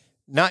mind?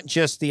 Not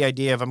just the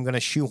idea of I'm going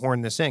to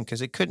shoehorn this in,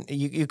 because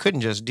you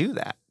couldn't just do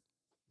that.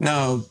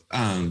 No,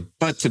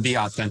 but to be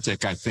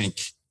authentic, I think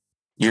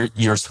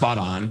you're spot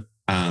on.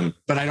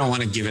 But I don't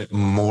want to give it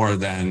more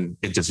than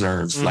it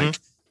deserves. Mm-hmm.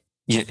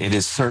 It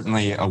is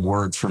certainly a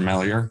word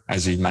familiar,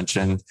 as you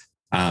mentioned.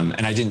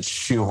 And I didn't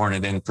shoehorn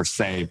it in per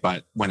se,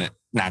 but when it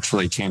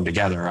naturally came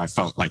together, I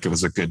felt like it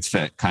was a good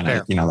fit, kind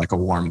of, like a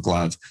warm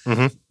glove.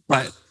 Mm-hmm.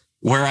 But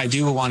where I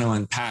do want to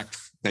unpack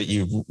that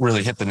you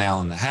really hit the nail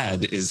on the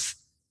head is,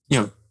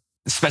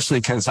 especially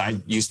because I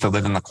used to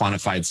live in the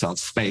quantified self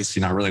space,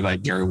 I really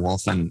like Gary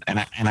Wolf and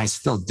I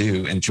still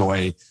do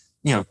enjoy,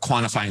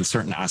 quantifying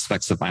certain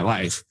aspects of my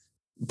life.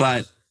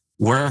 But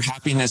where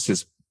happiness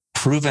is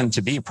proven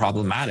to be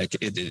problematic,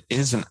 it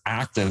is an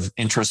act of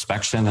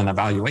introspection and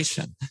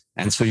evaluation.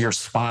 And so you're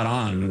spot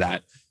on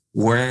that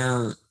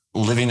where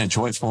living a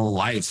joyful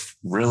life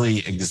really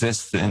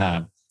exists in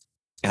a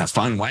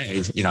fun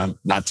way,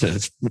 not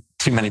to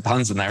too many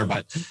puns in there,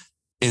 but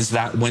is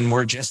that when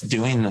we're just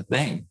doing the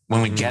thing,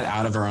 when we get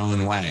out of our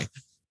own way.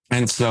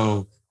 And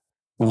so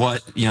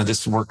what,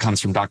 this work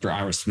comes from Dr.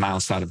 Iris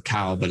Mouse out of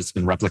Cal, but it's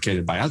been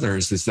replicated by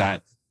others, is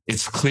that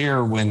it's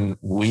clear when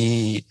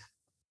we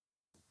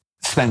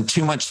spend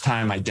too much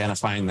time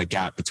identifying the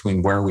gap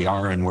between where we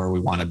are and where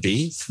we want to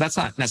be. So that's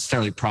not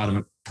necessarily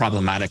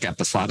problematic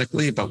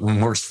episodically, but when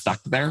we're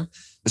stuck there,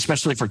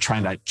 especially if we're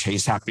trying to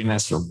chase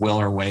happiness or will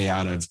our way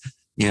out of,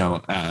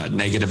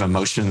 negative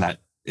emotion that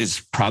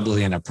is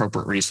probably an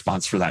appropriate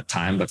response for that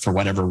time, but for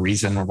whatever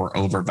reason, we're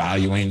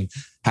overvaluing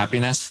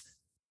happiness,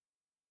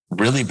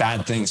 really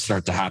bad things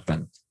start to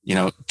happen,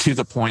 to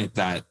the point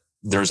that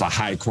there's a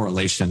high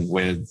correlation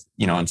with,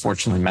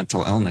 unfortunately,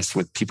 mental illness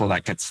with people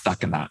that get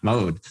stuck in that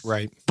mode.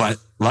 Right. But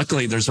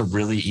luckily, there's a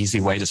really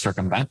easy way to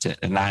circumvent it.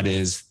 And that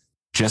is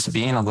just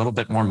being a little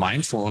bit more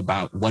mindful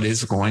about what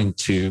is going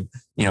to,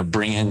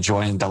 bring in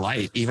joy and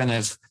delight, even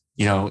if,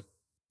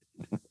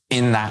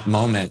 in that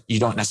moment, you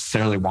don't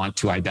necessarily want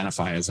to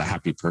identify as a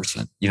happy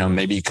person,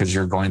 maybe because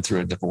you're going through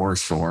a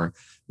divorce or,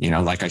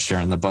 like I share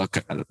in the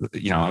book,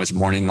 I was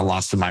mourning the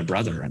loss of my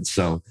brother. And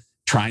so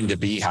trying to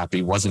be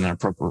happy wasn't an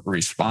appropriate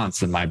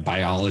response. And my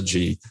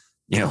biology,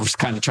 was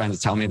kind of trying to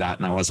tell me that,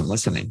 and I wasn't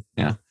listening.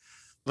 Yeah.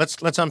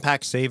 Let's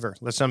unpack savor.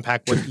 Let's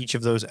unpack what each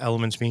of those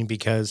elements mean,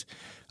 because,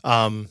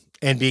 and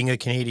being a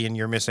Canadian,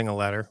 you're missing a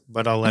letter,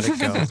 but I'll let it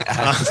go.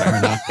 Fair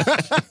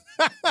enough.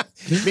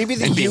 Maybe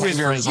the And U is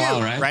behavior for as you,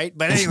 well, right?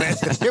 But anyway,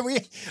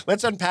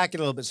 let's unpack it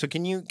a little bit. So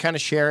can you kind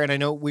of share, and I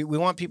know we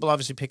want people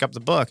obviously pick up the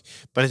book,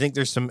 but I think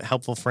there's some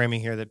helpful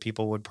framing here that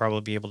people would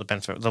probably be able to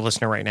benefit, the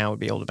listener right now would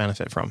be able to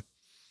benefit from.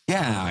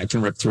 Yeah, I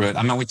can rip through it.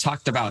 I mean, we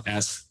talked about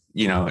S,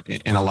 in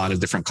a lot of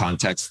different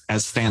contexts.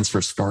 S stands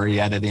for story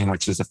editing,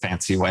 which is a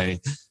fancy way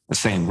of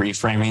saying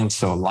reframing.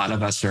 So a lot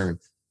of us are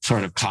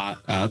sort of caught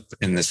up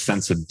in this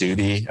sense of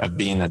duty of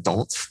being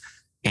adults.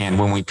 And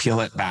when we peel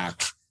it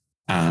back,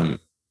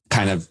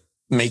 kind of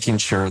making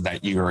sure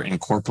that you are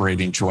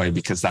incorporating joy,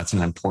 because that's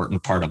an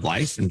important part of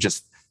life. And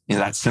just,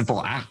 that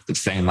simple act of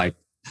saying, like,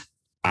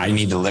 I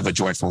need to live a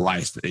joyful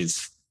life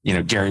is,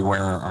 Gary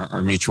Ware,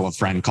 our mutual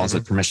friend, calls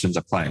it permission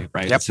to play,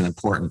 right? Yep. It's an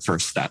important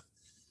first step.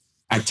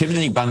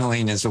 Activity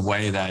bundling is a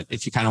way that,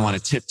 if you kind of want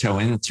to tiptoe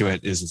into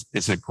it,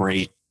 is a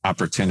great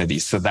opportunity.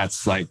 So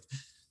that's like,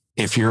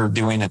 if you're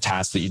doing a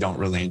task that you don't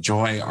really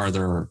enjoy, are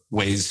there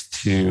ways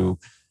to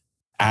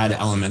add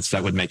elements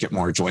that would make it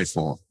more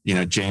joyful?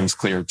 James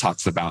Clear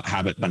talks about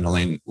habit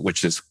bundling,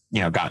 which has,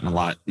 gotten a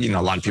lot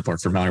of people are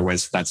familiar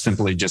with. That's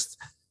simply just,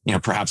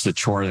 perhaps a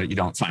chore that you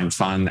don't find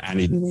fun,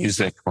 adding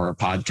music or a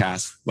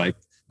podcast like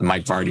the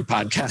Mike Vardy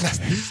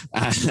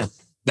podcast.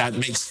 That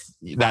makes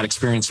that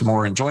experience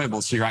more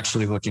enjoyable. So you're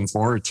actually looking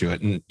forward to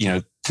it. And,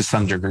 to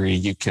some degree,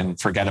 you can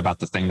forget about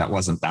the thing that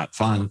wasn't that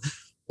fun.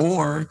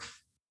 Or,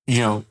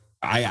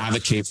 I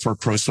advocate for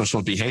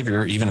pro-social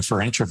behavior, even for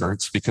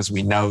introverts, because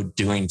we know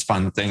doing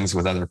fun things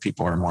with other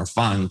people are more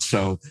fun.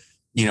 So,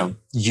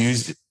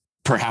 use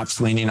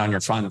perhaps leaning on your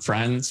fun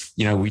friends.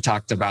 We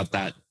talked about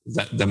that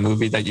the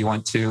movie that you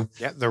went to.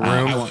 Yeah, The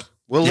Room.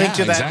 We'll link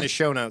to that in the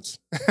show notes.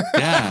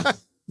 Yeah.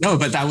 No,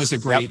 but that was a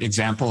great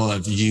example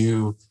of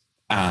you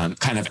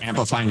kind of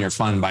amplifying your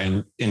fun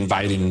by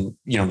inviting,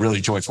 really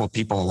joyful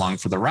people along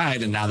for the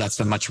ride. And now that's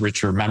a much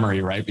richer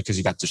memory, right? Because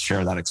you got to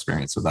share that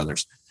experience with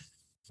others.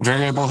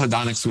 Variable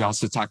hedonics, we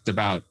also talked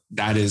about,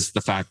 that is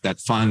the fact that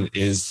fun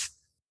is,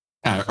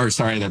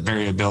 that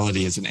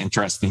variability is an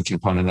interesting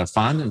component of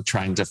fun, and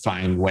trying to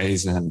find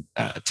ways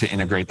to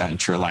integrate that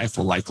into your life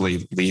will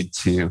likely lead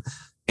to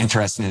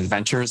interesting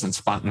adventures. And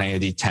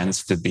spontaneity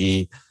tends to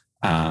be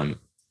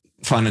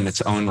fun in its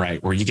own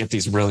right, where you get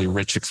these really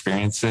rich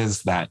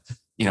experiences that,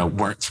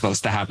 weren't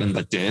supposed to happen,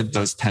 but did.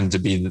 Those tend to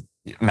be the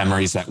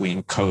memories that we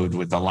encode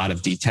with a lot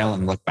of detail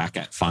and look back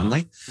at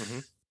fondly. Mm-hmm.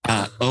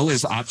 O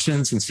is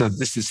options. And so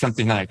this is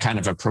something that I kind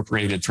of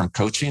appropriated from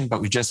coaching, but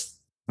we just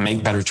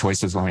make better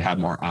choices when we have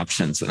more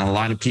options. And a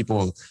lot of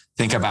people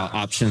think about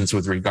options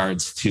with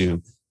regards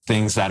to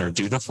things that are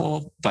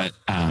dutiful, but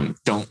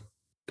don't,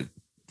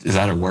 is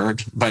that a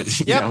word? But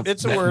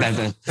it's a word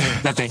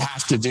that they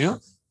have to do,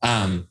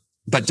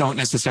 but don't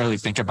necessarily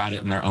think about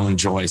it in their own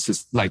joy. So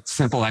it's like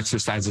simple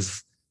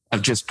exercises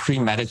of just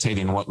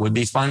premeditating what would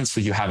be fun, so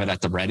you have it at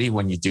the ready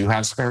when you do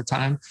have spare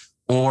time,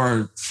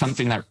 or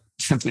something that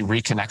simply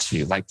reconnects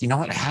you. Like,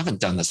 I haven't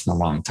done this in a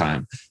long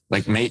time.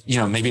 Like, maybe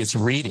it's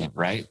reading,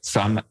 right?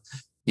 So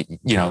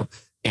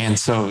and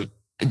so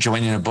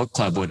joining a book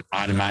club would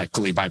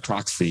automatically, by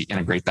proxy,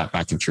 integrate that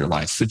back into your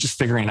life. So just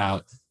figuring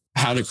out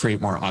how to create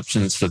more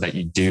options so that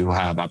you do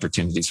have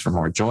opportunities for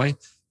more joy.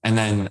 And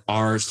then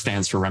R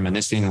stands for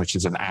reminiscing, which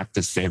is an act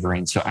of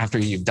savoring. So after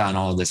you've done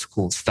all this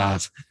cool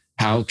stuff,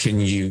 how can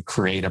you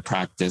create a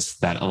practice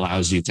that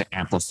allows you to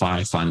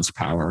amplify fun's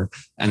power,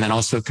 and then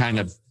also kind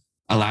of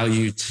allow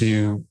you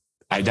to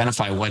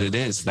identify what it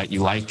is that you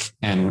like,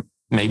 and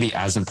maybe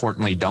as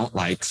importantly, don't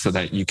like, so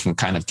that you can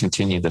kind of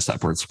continue this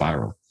upward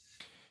spiral.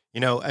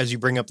 As you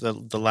bring up the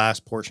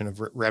last portion of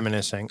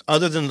reminiscing,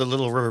 other than the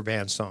Little River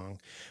Band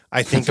song,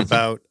 I think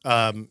about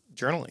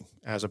journaling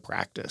as a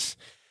practice.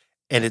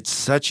 And it's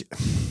such,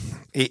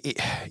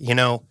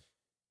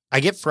 I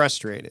get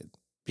frustrated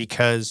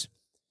because,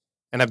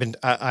 and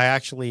I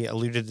actually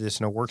alluded to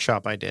this in a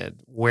workshop I did,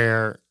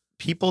 where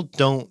people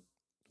don't,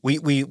 we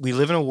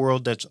live in a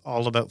world that's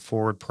all about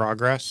forward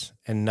progress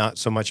and not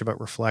so much about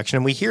reflection.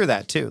 And we hear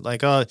that too.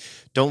 Like, oh,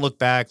 don't look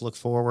back, look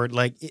forward.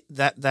 Like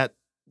that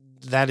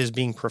is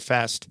being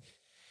professed.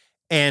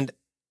 And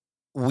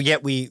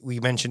yet we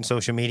mentioned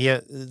social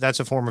media.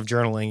 That's a form of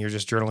journaling. You're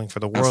just journaling for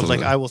the world. Absolutely.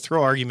 Like, I will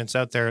throw arguments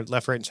out there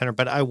left, right, and center,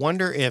 but I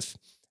wonder if,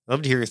 I'd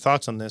love to hear your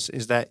thoughts on this,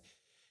 is that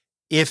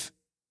if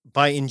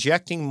by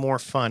injecting more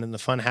fun and the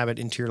fun habit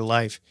into your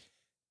life,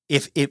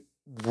 if it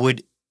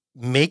would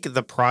make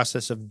the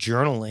process of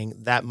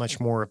journaling that much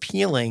more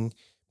appealing,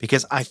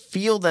 because I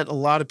feel that a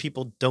lot of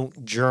people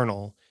don't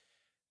journal.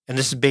 And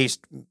this is based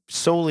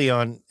solely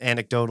on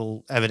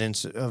anecdotal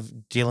evidence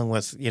of dealing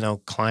with,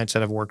 clients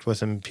that I've worked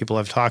with and people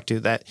I've talked to,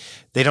 that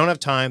they don't have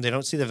time, they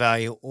don't see the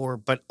value,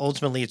 but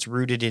ultimately it's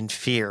rooted in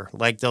fear.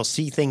 Like, they'll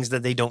see things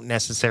that they don't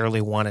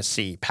necessarily want to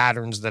see,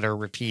 patterns that are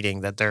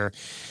repeating, that they're,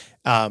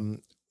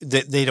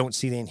 that they don't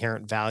see the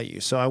inherent value.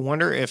 So I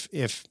wonder if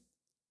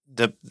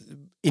the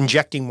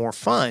injecting more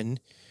fun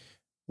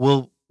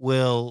will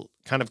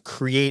kind of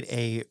create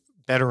a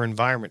better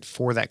environment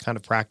for that kind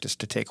of practice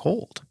to take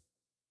hold?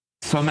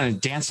 So I'm going to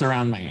dance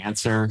around my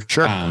answer.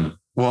 Sure.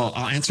 Well,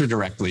 I'll answer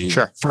directly.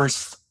 Sure.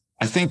 First,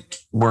 I think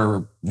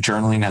where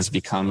journaling has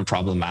become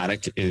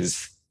problematic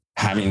is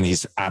having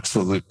these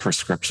absolute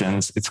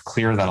prescriptions. It's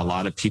clear that a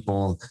lot of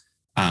people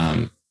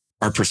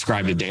are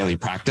prescribed a daily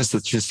practice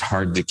that's just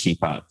hard to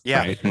keep up. Yeah.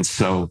 Right. And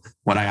so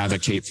what I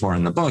advocate for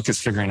in the book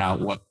is figuring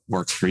out what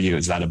works for you.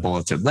 Is that a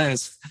bulleted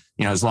list?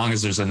 As long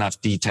as there's enough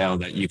detail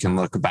that you can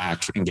look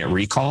back and get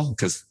recall,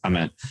 because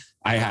I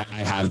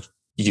have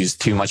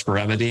used too much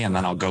brevity, and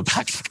then I'll go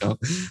back and go,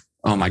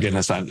 oh my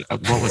goodness,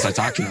 what was I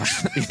talking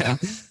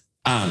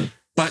about?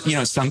 But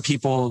some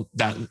people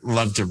that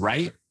love to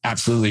write,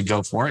 absolutely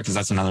go for it, because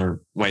that's another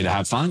way to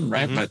have fun,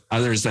 right? Mm-hmm. But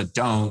others that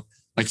don't,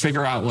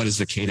 figure out what is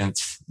the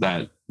cadence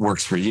that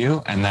works for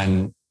you, and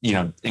then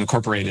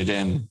incorporate it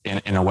in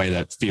a way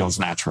that feels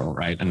natural,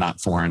 right, and not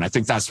foreign. I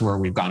think that's where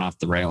we've gone off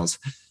the rails.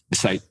 I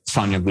cite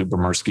Sonia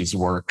Lyubomirsky's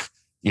work,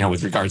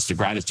 with regards to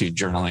gratitude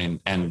journaling.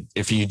 And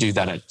if you do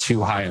that at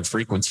too high a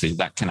frequency,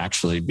 that can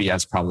actually be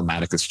as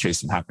problematic as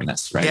chasing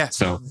happiness, right? Yeah.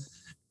 So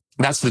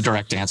that's the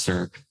direct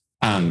answer.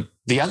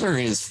 The other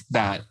is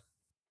that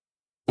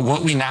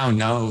what we now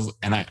know,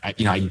 and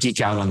I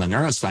geek out on the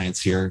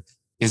neuroscience here,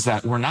 is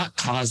that we're not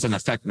cause and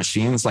effect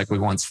machines like we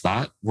once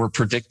thought. We're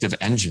predictive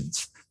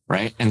engines,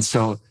 right? And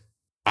so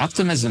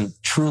optimism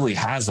truly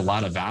has a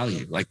lot of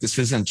value. This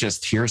isn't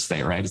just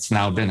hearsay, right? It's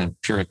now been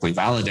empirically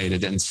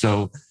validated. And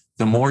so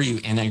the more you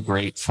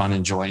integrate fun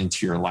and joy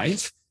into your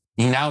life,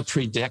 you now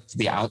predict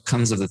the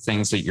outcomes of the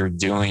things that you're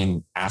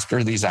doing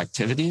after these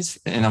activities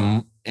in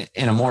a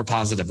more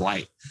positive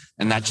light.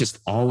 And that just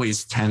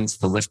always tends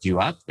to lift you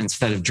up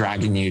instead of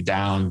dragging you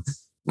down,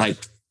 like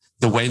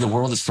the way the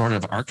world is sort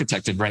of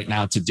architected right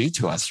now to do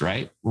to us,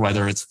 right?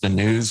 Whether it's the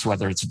news,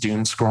 whether it's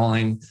doom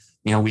scrolling,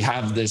 we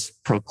have this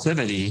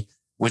proclivity,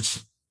 which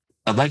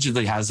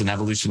allegedly has an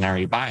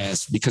evolutionary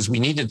bias, because we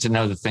needed to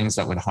know the things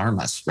that would harm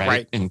us,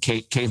 right? In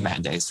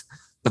caveman days.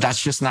 But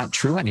that's just not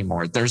true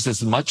anymore. There's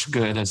as much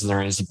good as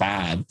there is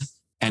bad.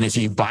 And if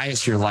you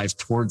bias your life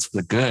towards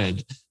the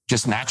good,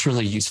 just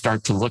naturally you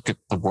start to look at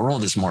the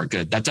world as more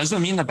good. That doesn't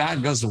mean the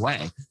bad goes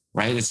away,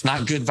 right? It's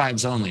not good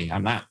vibes only.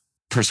 I'm not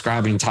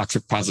prescribing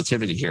toxic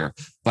positivity here,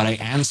 but I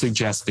am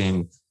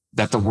suggesting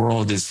that the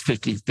world is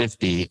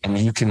 50-50 and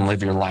you can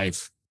live your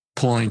life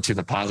pulling to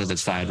the positive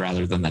side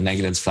rather than the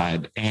negative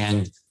side.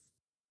 And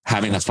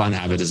having a fun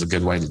habit is a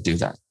good way to do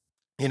that.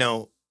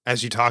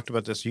 As you talked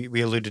about this,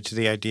 we alluded to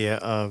the idea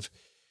of,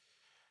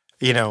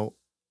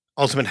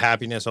 ultimate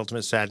happiness,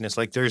 ultimate sadness.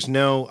 There's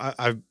no,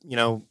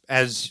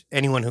 as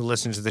anyone who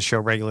listens to the show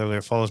regularly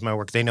or follows my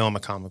work, they know I'm a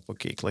comic book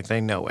geek.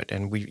 They know it.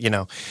 And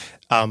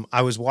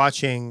I was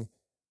watching,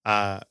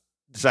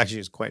 this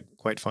actually is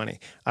quite funny.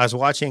 I was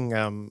watching,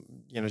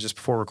 just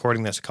before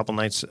recording this a couple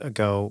nights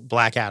ago,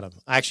 Black Adam.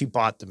 I actually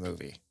bought the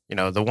movie.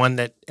 The one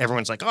that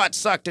everyone's like, oh, it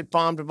sucked, it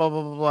bombed, blah,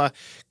 blah, blah, blah.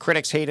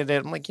 Critics hated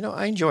it. I'm like,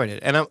 I enjoyed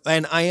it.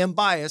 And I am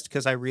biased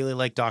because I really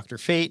like Dr.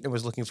 Fate and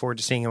was looking forward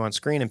to seeing him on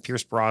screen. And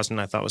Pierce Brosnan,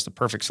 I thought, was the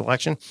perfect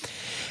selection.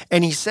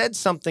 And he said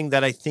something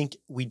that I think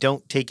we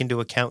don't take into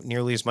account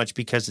nearly as much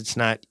because it's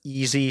not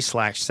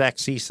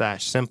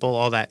easy/sexy/simple,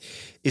 all that,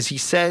 is he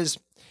says,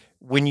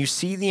 when you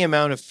see the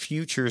amount of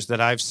futures that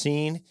I've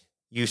seen,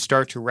 you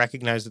start to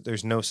recognize that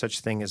there's no such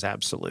thing as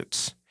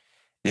absolutes.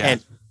 Yeah,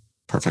 and,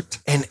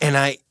 perfect. And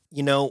I...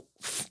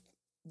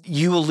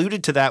 you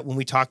alluded to that when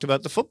we talked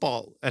about the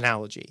football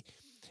analogy,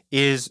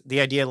 is the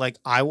idea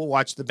I will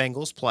watch the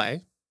Bengals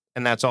play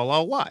and that's all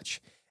I'll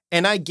watch.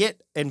 And I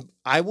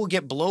will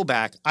get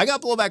blowback. I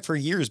got blowback for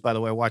years, by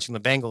the way, watching the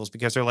Bengals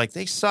because they're like,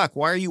 they suck.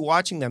 Why are you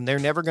watching them? They're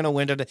never going to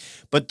win today.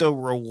 But the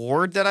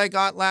reward that I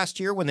got last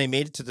year when they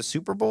made it to the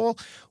Super Bowl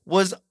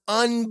was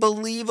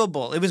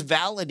unbelievable. It was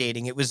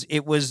validating.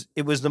 It was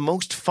the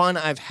most fun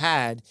I've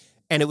had.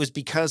 And it was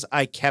because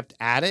I kept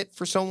at it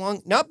for so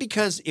long. Not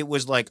because it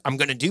was I'm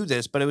going to do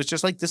this, but it was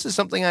just this is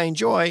something I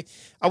enjoy.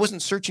 I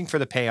wasn't searching for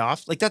the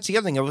payoff. That's the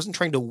other thing. I wasn't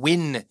trying to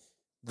win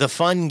the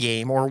fun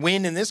game or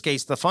win, in this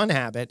case, the fun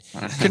habit.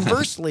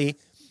 Conversely,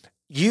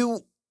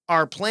 you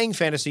are playing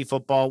fantasy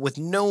football with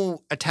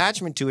no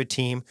attachment to a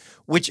team,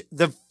 which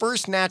the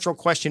first natural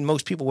question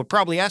most people would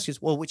probably ask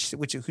is, well,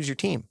 who's your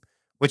team?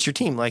 What's your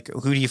team?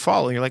 Who do you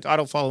follow? And you're like, I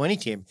don't follow any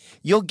team.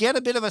 You'll get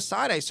a bit of a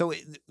side eye. So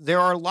there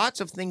are lots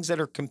of things that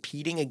are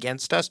competing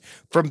against us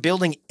from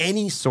building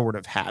any sort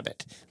of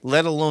habit,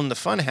 let alone the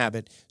fun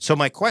habit. So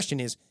my question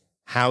is,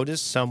 how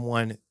does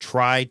someone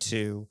try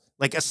to,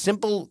 a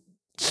simple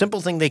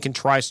thing they can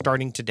try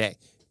starting today,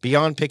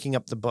 beyond picking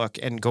up the book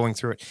and going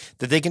through it,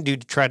 that they can do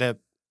to try to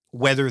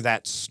weather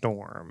that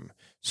storm,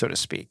 so to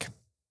speak?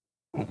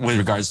 With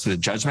regards to the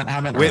judgment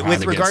habit?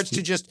 With regards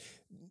to just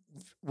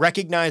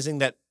recognizing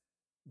that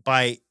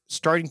by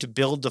starting to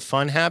build the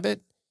fun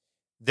habit,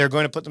 they're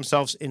going to put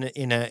themselves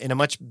in a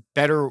much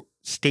better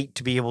state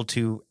to be able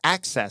to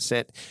access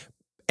it,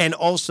 and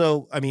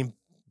also,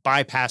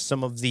 bypass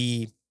some of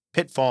the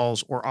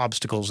pitfalls or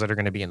obstacles that are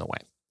going to be in the way.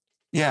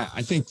 Yeah,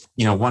 I think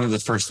one of the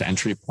first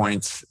entry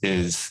points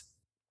is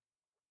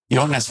You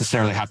don't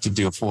necessarily have to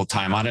do a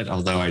full-time audit,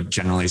 although I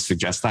generally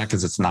suggest that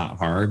because it's not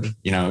hard.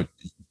 You know,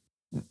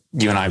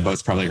 you and I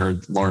both probably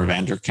heard Laura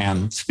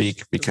Vanderkam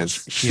speak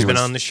because she's been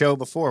on the show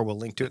before. We'll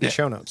link to it in the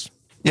show notes.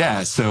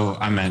 Yeah. So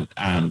I meant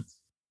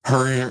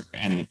her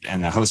and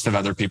a host of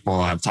other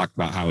people have talked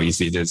about how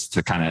easy it is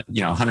to kind of,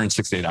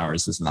 168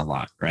 hours isn't a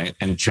lot, right?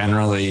 And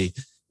generally,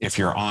 if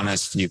you're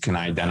honest, you can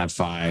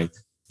identify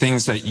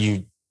things that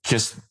you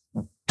just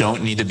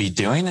don't need to be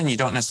doing, and you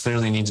don't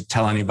necessarily need to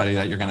tell anybody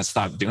that you're going to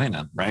stop doing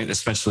them, right?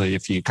 Especially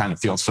if you kind of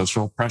feel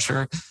social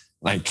pressure.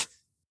 Like,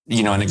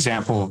 an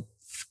example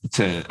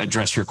to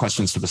address your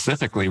question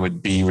specifically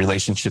would be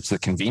relationships of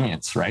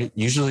convenience, right?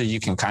 Usually you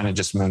can kind of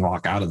just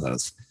moonwalk out of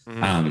those,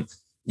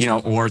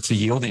 or it's a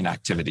yielding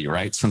activity,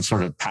 right? Some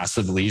sort of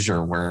passive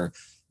leisure where,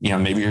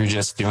 maybe you're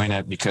just doing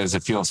it because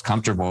it feels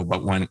comfortable,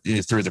 but when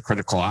through the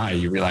critical eye,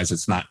 you realize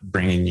it's not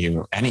bringing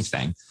you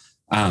anything.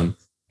 And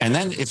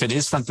then if it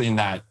is something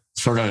that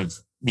sort of,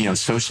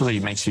 socially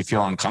makes you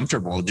feel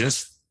uncomfortable,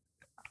 just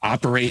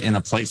operate in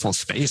a playful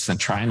space and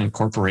try and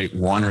incorporate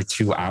 1 or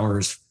 2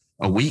 hours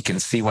a week and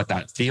see what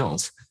that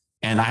feels.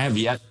 And I have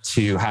yet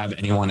to have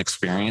anyone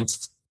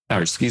experiment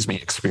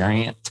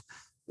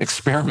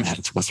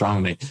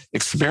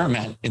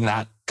in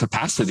that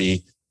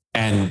capacity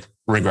and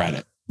regret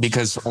it,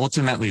 because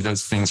ultimately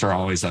those things are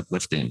always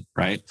uplifting,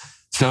 right?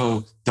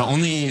 So the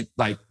only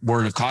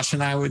word of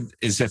caution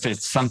is if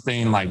it's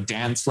something like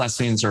dance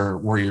lessons or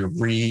where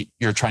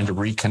you're trying to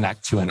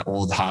reconnect to an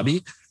old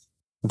hobby,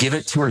 give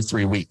it 2 or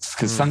 3 weeks.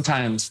 Because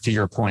sometimes, to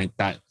your point,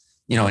 that,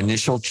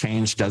 initial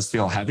change does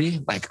feel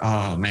heavy. Like,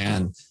 oh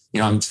man,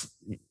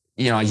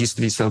 I used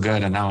to be so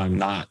good and now I'm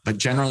not. But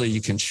generally you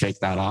can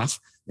shake that off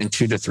in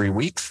 2 to 3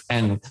 weeks,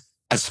 and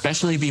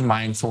especially be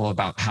mindful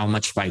about how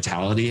much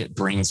vitality it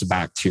brings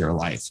back to your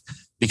life.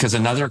 Because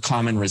another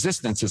common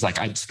resistance is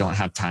I just don't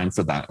have time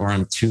for that, or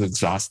I'm too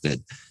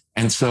exhausted.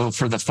 And so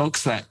for the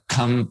folks that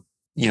come,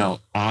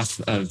 off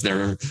of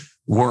their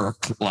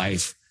work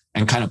life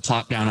and kind of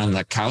plop down on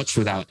the couch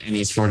without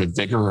any sort of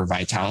vigor or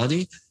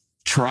vitality,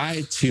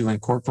 try to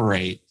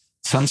incorporate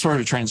some sort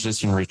of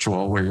transition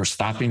ritual where you're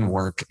stopping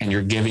work and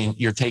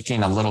you're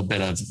taking a little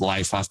bit of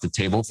life off the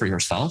table for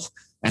yourself,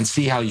 and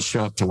see how you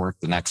show up to work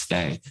the next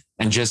day.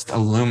 And just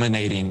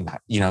illuminating,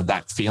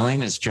 that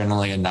feeling is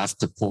generally enough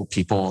to pull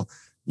people,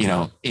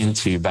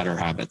 into better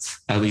habits.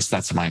 At least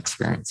that's my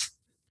experience.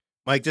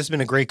 Mike, this has been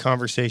a great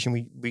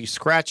conversation. We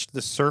scratched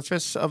the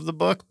surface of the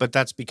book, but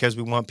that's because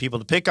we want people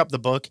to pick up the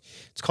book.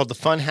 It's called The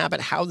Fun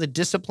Habit: How the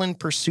Disciplined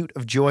Pursuit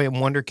of Joy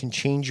and Wonder Can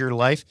Change Your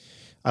Life.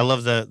 I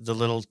love the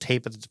little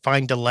tape of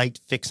Find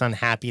Delight, Fix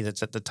Unhappy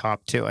that's at the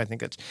top too. I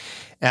think that's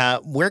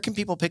where can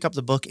people pick up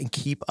the book and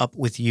keep up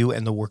with you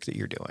and the work that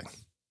you're doing?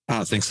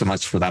 Oh, thanks so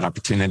much for that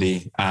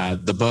opportunity.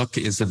 The book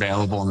is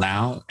available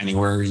now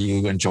anywhere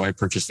you enjoy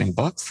purchasing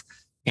books.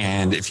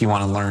 And if you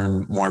want to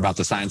learn more about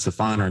the science of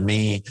fun or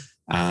me,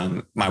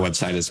 my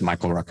website is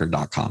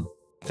michaelrucker.com.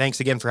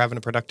 Thanks again for having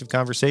a productive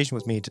conversation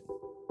with me.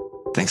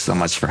 Thanks so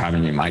much for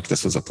having me, Mike.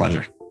 This was a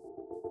pleasure.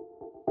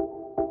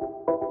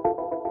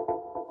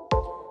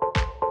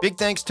 Big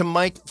thanks to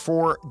Mike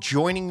for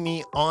joining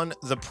me on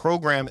the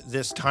program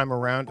this time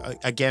around.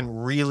 Again,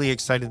 really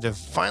excited to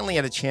finally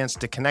had a chance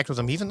to connect with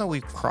him, even though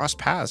we've crossed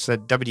paths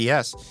at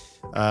WDS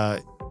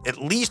at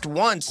least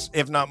once,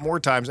 if not more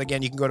times.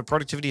 Again, you can go to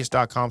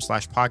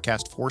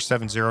productivityist.com/podcast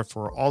 470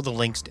 for all the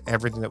links to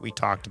everything that we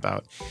talked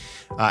about.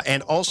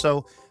 And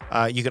also,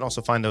 you can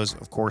also find those,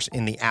 of course,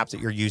 in the app that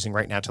you're using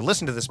right now to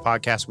listen to this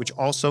podcast, which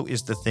also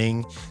is the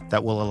thing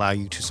that will allow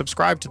you to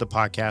subscribe to the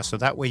podcast. So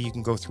that way you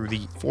can go through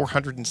the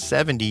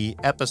 470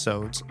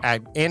 episodes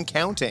and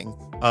counting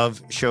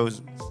of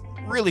shows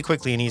really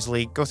quickly and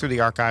easily. Go through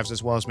the archives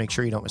as well as make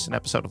sure you don't miss an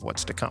episode of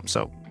what's to come.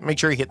 So make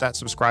sure you hit that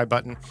subscribe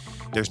button.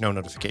 There's no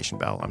notification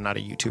bell. I'm not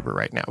a YouTuber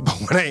right now, but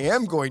what I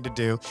am going to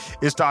do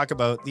is talk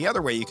about the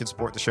other way you can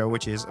support the show,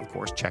 which is, of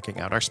course, checking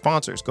out our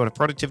sponsors. Go to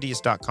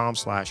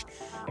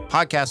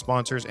productivityist.com/podcast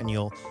sponsors, and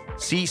you'll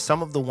see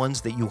some of the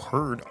ones that you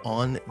heard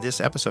on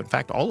this episode. In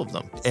fact, all of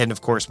them. And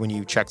of course, when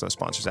you check those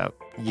sponsors out,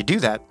 you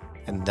do that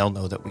and they'll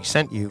know that we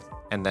sent you.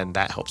 And then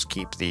that helps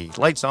keep the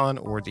lights on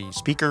or the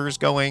speakers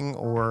going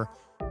or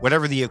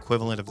whatever the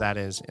equivalent of that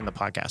is in the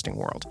podcasting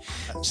world.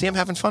 See, I'm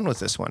having fun with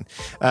this one.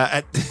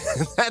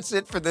 That's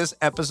it for this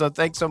episode.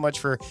 Thanks so much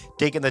for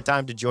taking the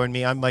time to join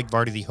me. I'm Mike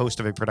Vardy, the host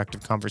of A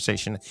Productive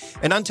Conversation.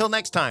 And until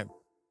next time, I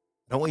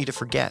don't want you to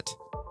forget,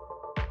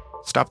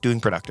 stop doing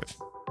productive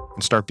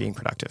and start being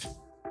productive.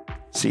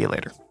 See you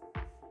later.